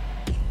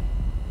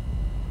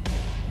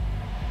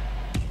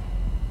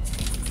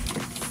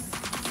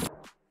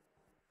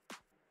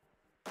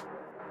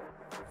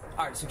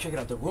 All right, so check it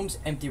out. The room's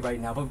empty right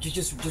now, but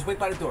just wait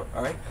by the door,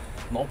 all right?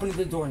 I'm opening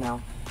the door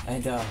now,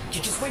 and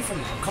just wait for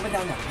me. I'm coming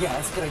down now. Yeah,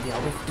 that's a good idea.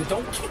 I'll wait.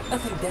 Don't kick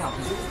nothing down,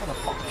 because you're just gonna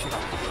fuck shit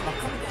up. I'm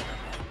coming down.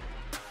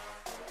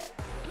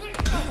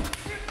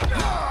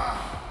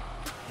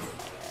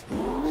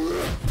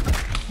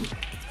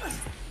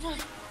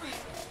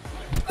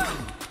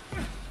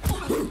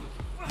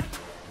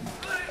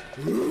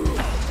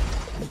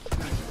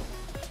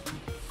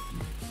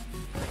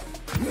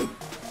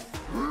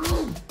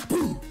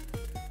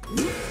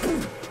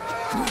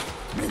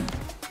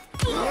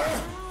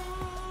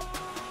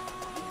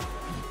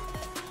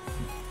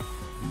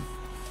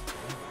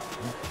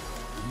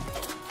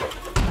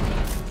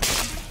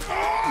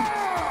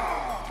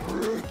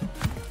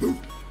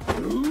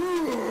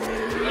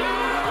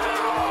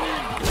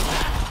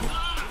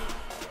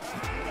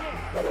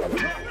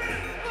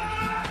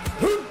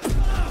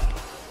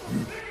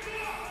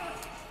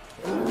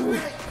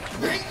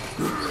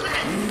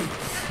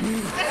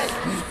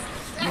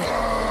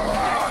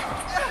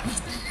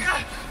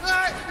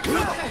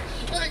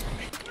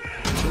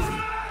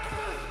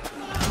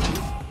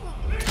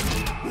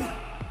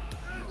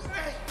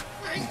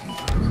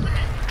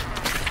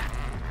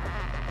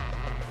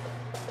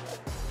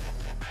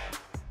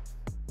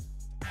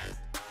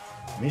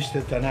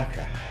 Mr.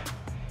 Tanaka,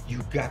 you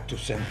got to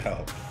send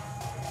help.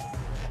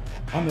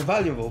 I'm a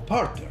valuable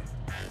partner.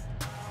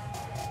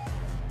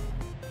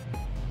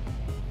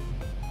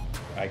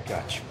 I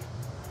got you.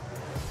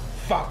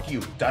 Fuck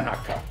you,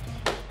 Tanaka.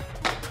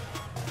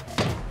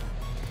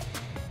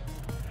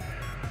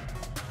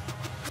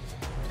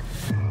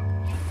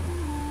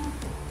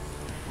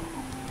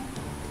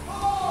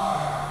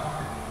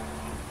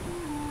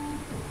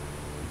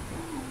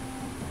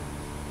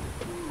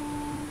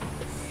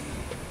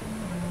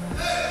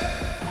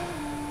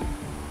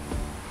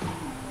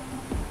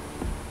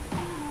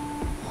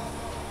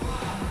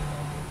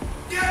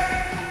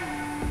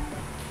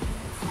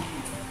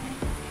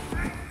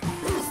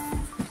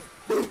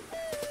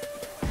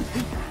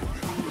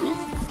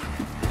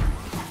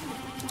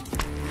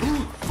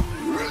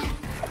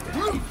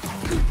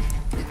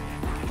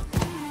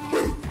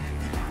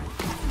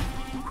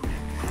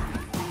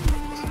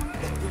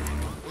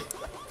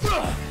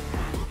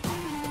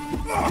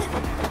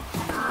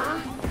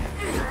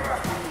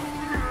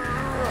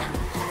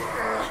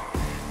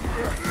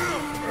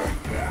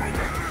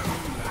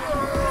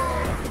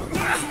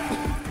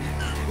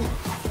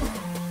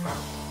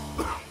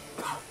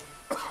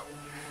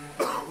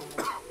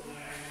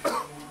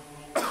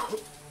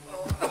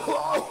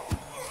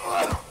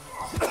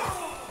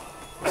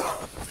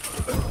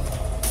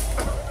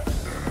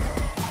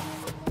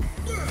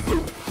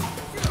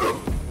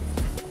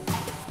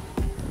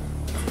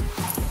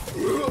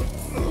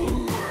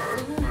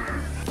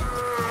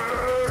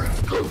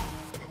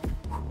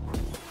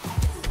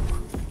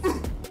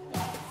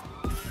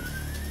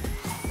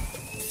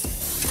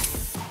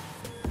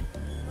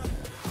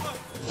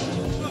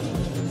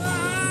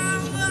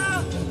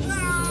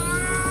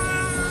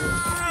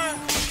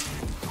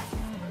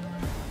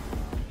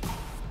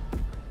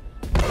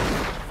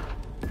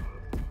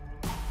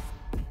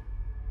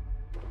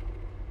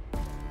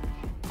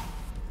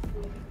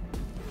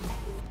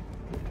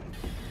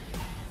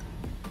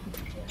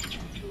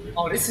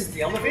 Oh, this is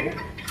the elevator?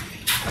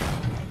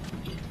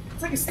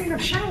 It's like a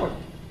stand-up shower.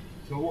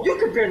 So what? You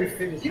could barely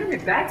fit it. You know how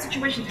many bad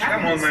situations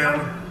happen? Come on,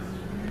 man.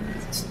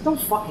 Don't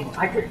fucking,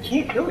 I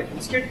can't do it. I'm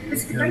scared.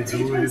 It's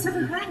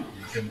 1927 pounds.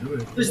 You can do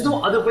it. There's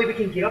no other way we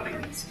can get up here.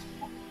 This is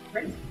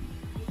crazy.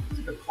 This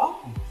is a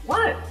problem.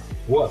 What?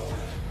 What?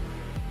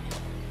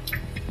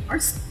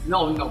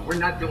 No, we're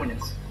not doing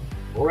this.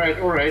 All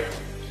right.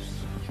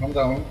 Calm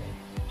down.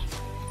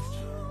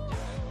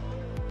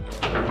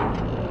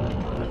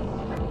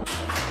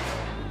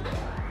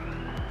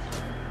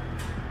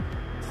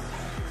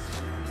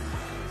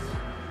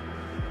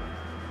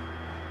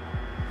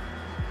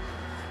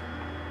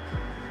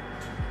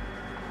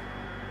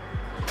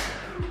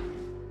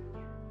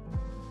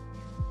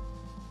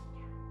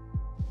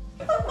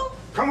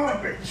 Come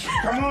on, bitch.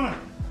 Come on.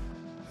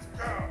 Let's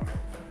go.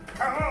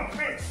 Come on,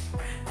 bitch.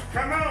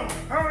 Come on.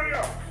 Hurry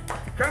up.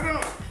 Come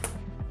on.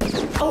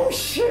 Oh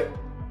shit!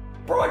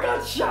 Bro, I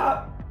got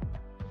shot!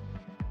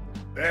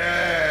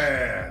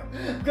 Damn.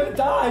 I'm gonna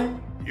die!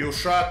 You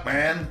shot,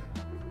 man.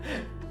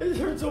 It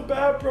hurts so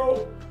bad,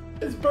 bro.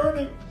 It's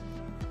burning.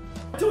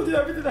 I told you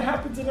everything that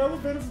happens in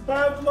elevators is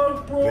bad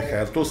luck, bro. We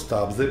have to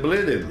stop the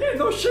bleeding. Yeah,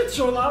 no shit,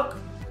 Sherlock.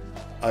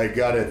 I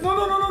got it.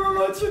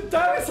 No, it's your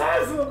Dennis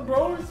Haslam,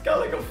 bro. He's got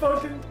like a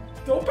fucking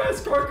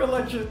dope-ass car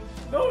collection.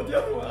 No, the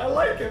other one, I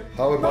like it.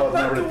 How about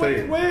number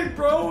 3? Wait,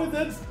 bro,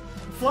 that's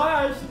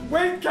Flash.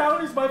 Wayne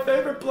County's my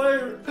favorite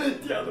player.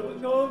 The other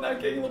one, no, I'm not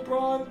getting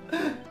LeBron.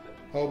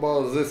 How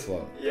about this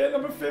one? Yeah,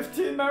 number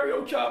 15,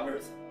 Mario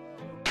Chalmers.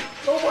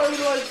 Nobody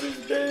likes this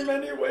game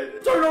anyway.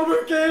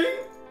 Turnover King!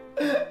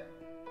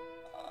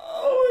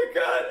 Oh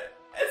my god.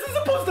 Is this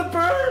supposed to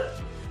burn?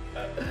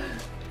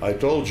 I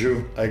told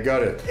you, I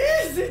got it.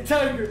 Easy,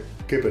 Tiger!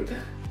 Keep it.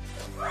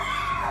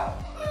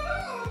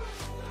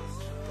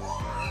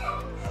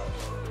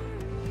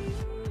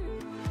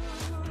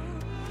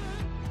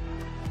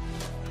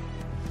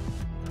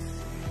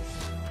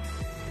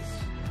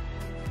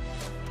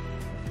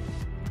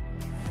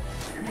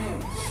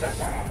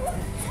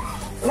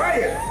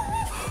 Quiet!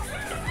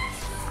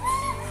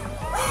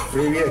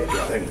 Привет,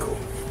 Пятенко.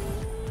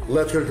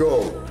 Let her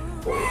go.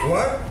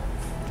 What?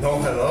 No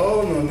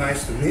hello, no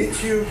nice to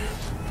meet you?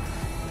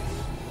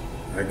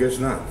 I guess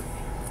not.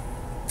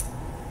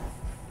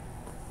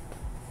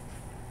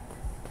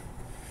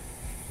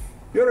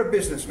 You're a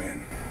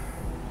businessman.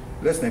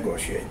 Let's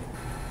negotiate.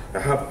 I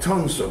have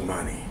tons of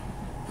money.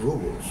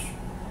 Rubles.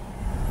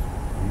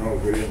 No,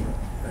 Green.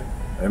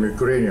 I'm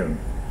Ukrainian.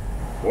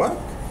 What?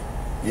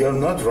 You're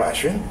not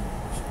Russian?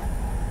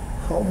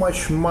 How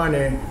much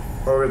money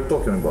are we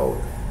talking about?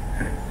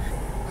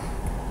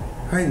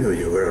 I knew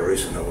you were a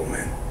reasonable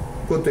man.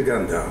 Put the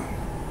gun down.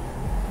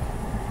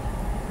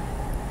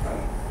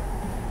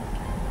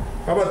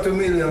 How about $2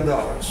 million?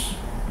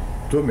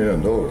 $2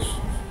 million?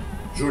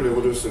 Julia,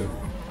 what do you say?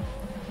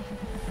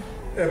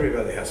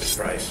 Everybody has a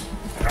price.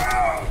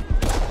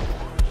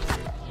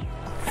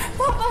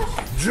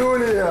 Papa!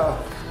 Julia!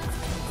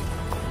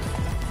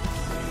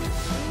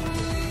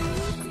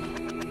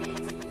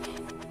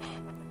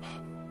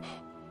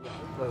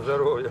 На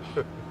здоровье.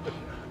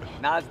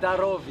 На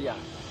здоровье.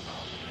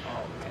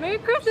 Merry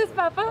Christmas,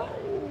 Papa!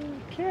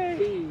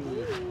 Okay.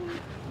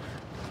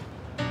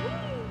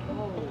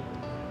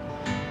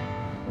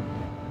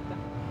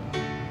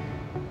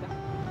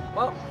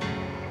 Well,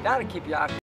 that'll keep you occupied.